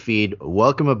free feed,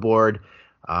 welcome aboard.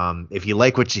 If you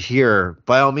like what you hear,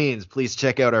 by all means, please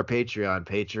check out our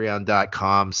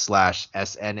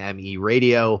patreon.com/SNME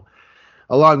radio.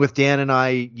 Along with Dan and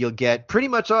I, you'll get pretty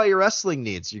much all your wrestling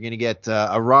needs. You're going to get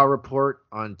a Raw report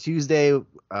on Tuesday. You're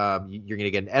going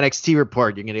to get an NXT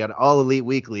report. You're going to get an All Elite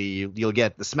Weekly. You'll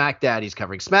get the Smack Daddies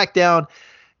covering SmackDown.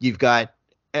 You've got,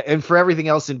 and for everything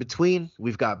else in between,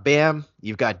 we've got Bam.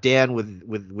 You've got Dan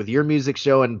with your music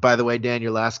show. And by the way, Dan,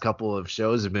 your last couple of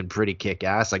shows have been pretty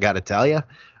kick-ass, I got to tell you.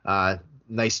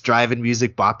 nice driving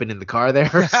music bopping in the car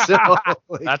there. So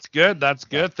like, That's good. That's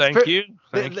good. Thank you.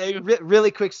 Thank you.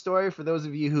 Really quick story for those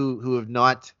of you who have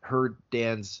not heard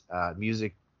Dan's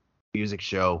music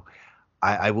show.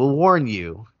 I will warn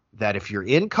you that if you're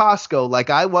in Costco like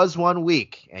I was one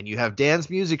week and you have Dan's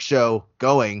music show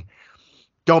going,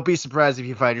 don't be surprised if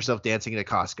you find yourself dancing at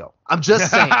Costco. I'm just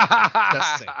saying.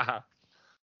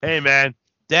 Hey man,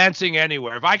 dancing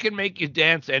anywhere. If I can make you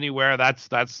dance anywhere, that's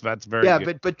very good.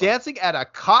 Yeah, but dancing at a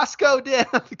Costco, Dan,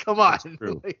 come on.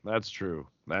 That's true.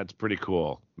 That's pretty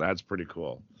cool.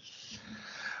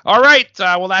 All right.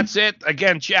 Well, that's it.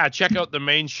 Again, check out the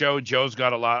main show.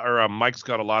 Mike's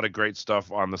got a lot of great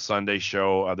stuff on the Sunday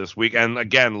show this week. And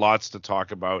again, lots to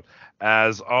talk about.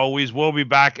 As always, we'll be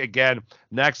back again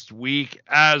next week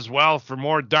as well for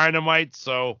more Dynamite.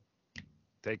 So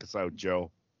take us out,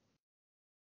 Joe.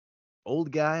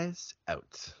 Old guys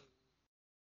out.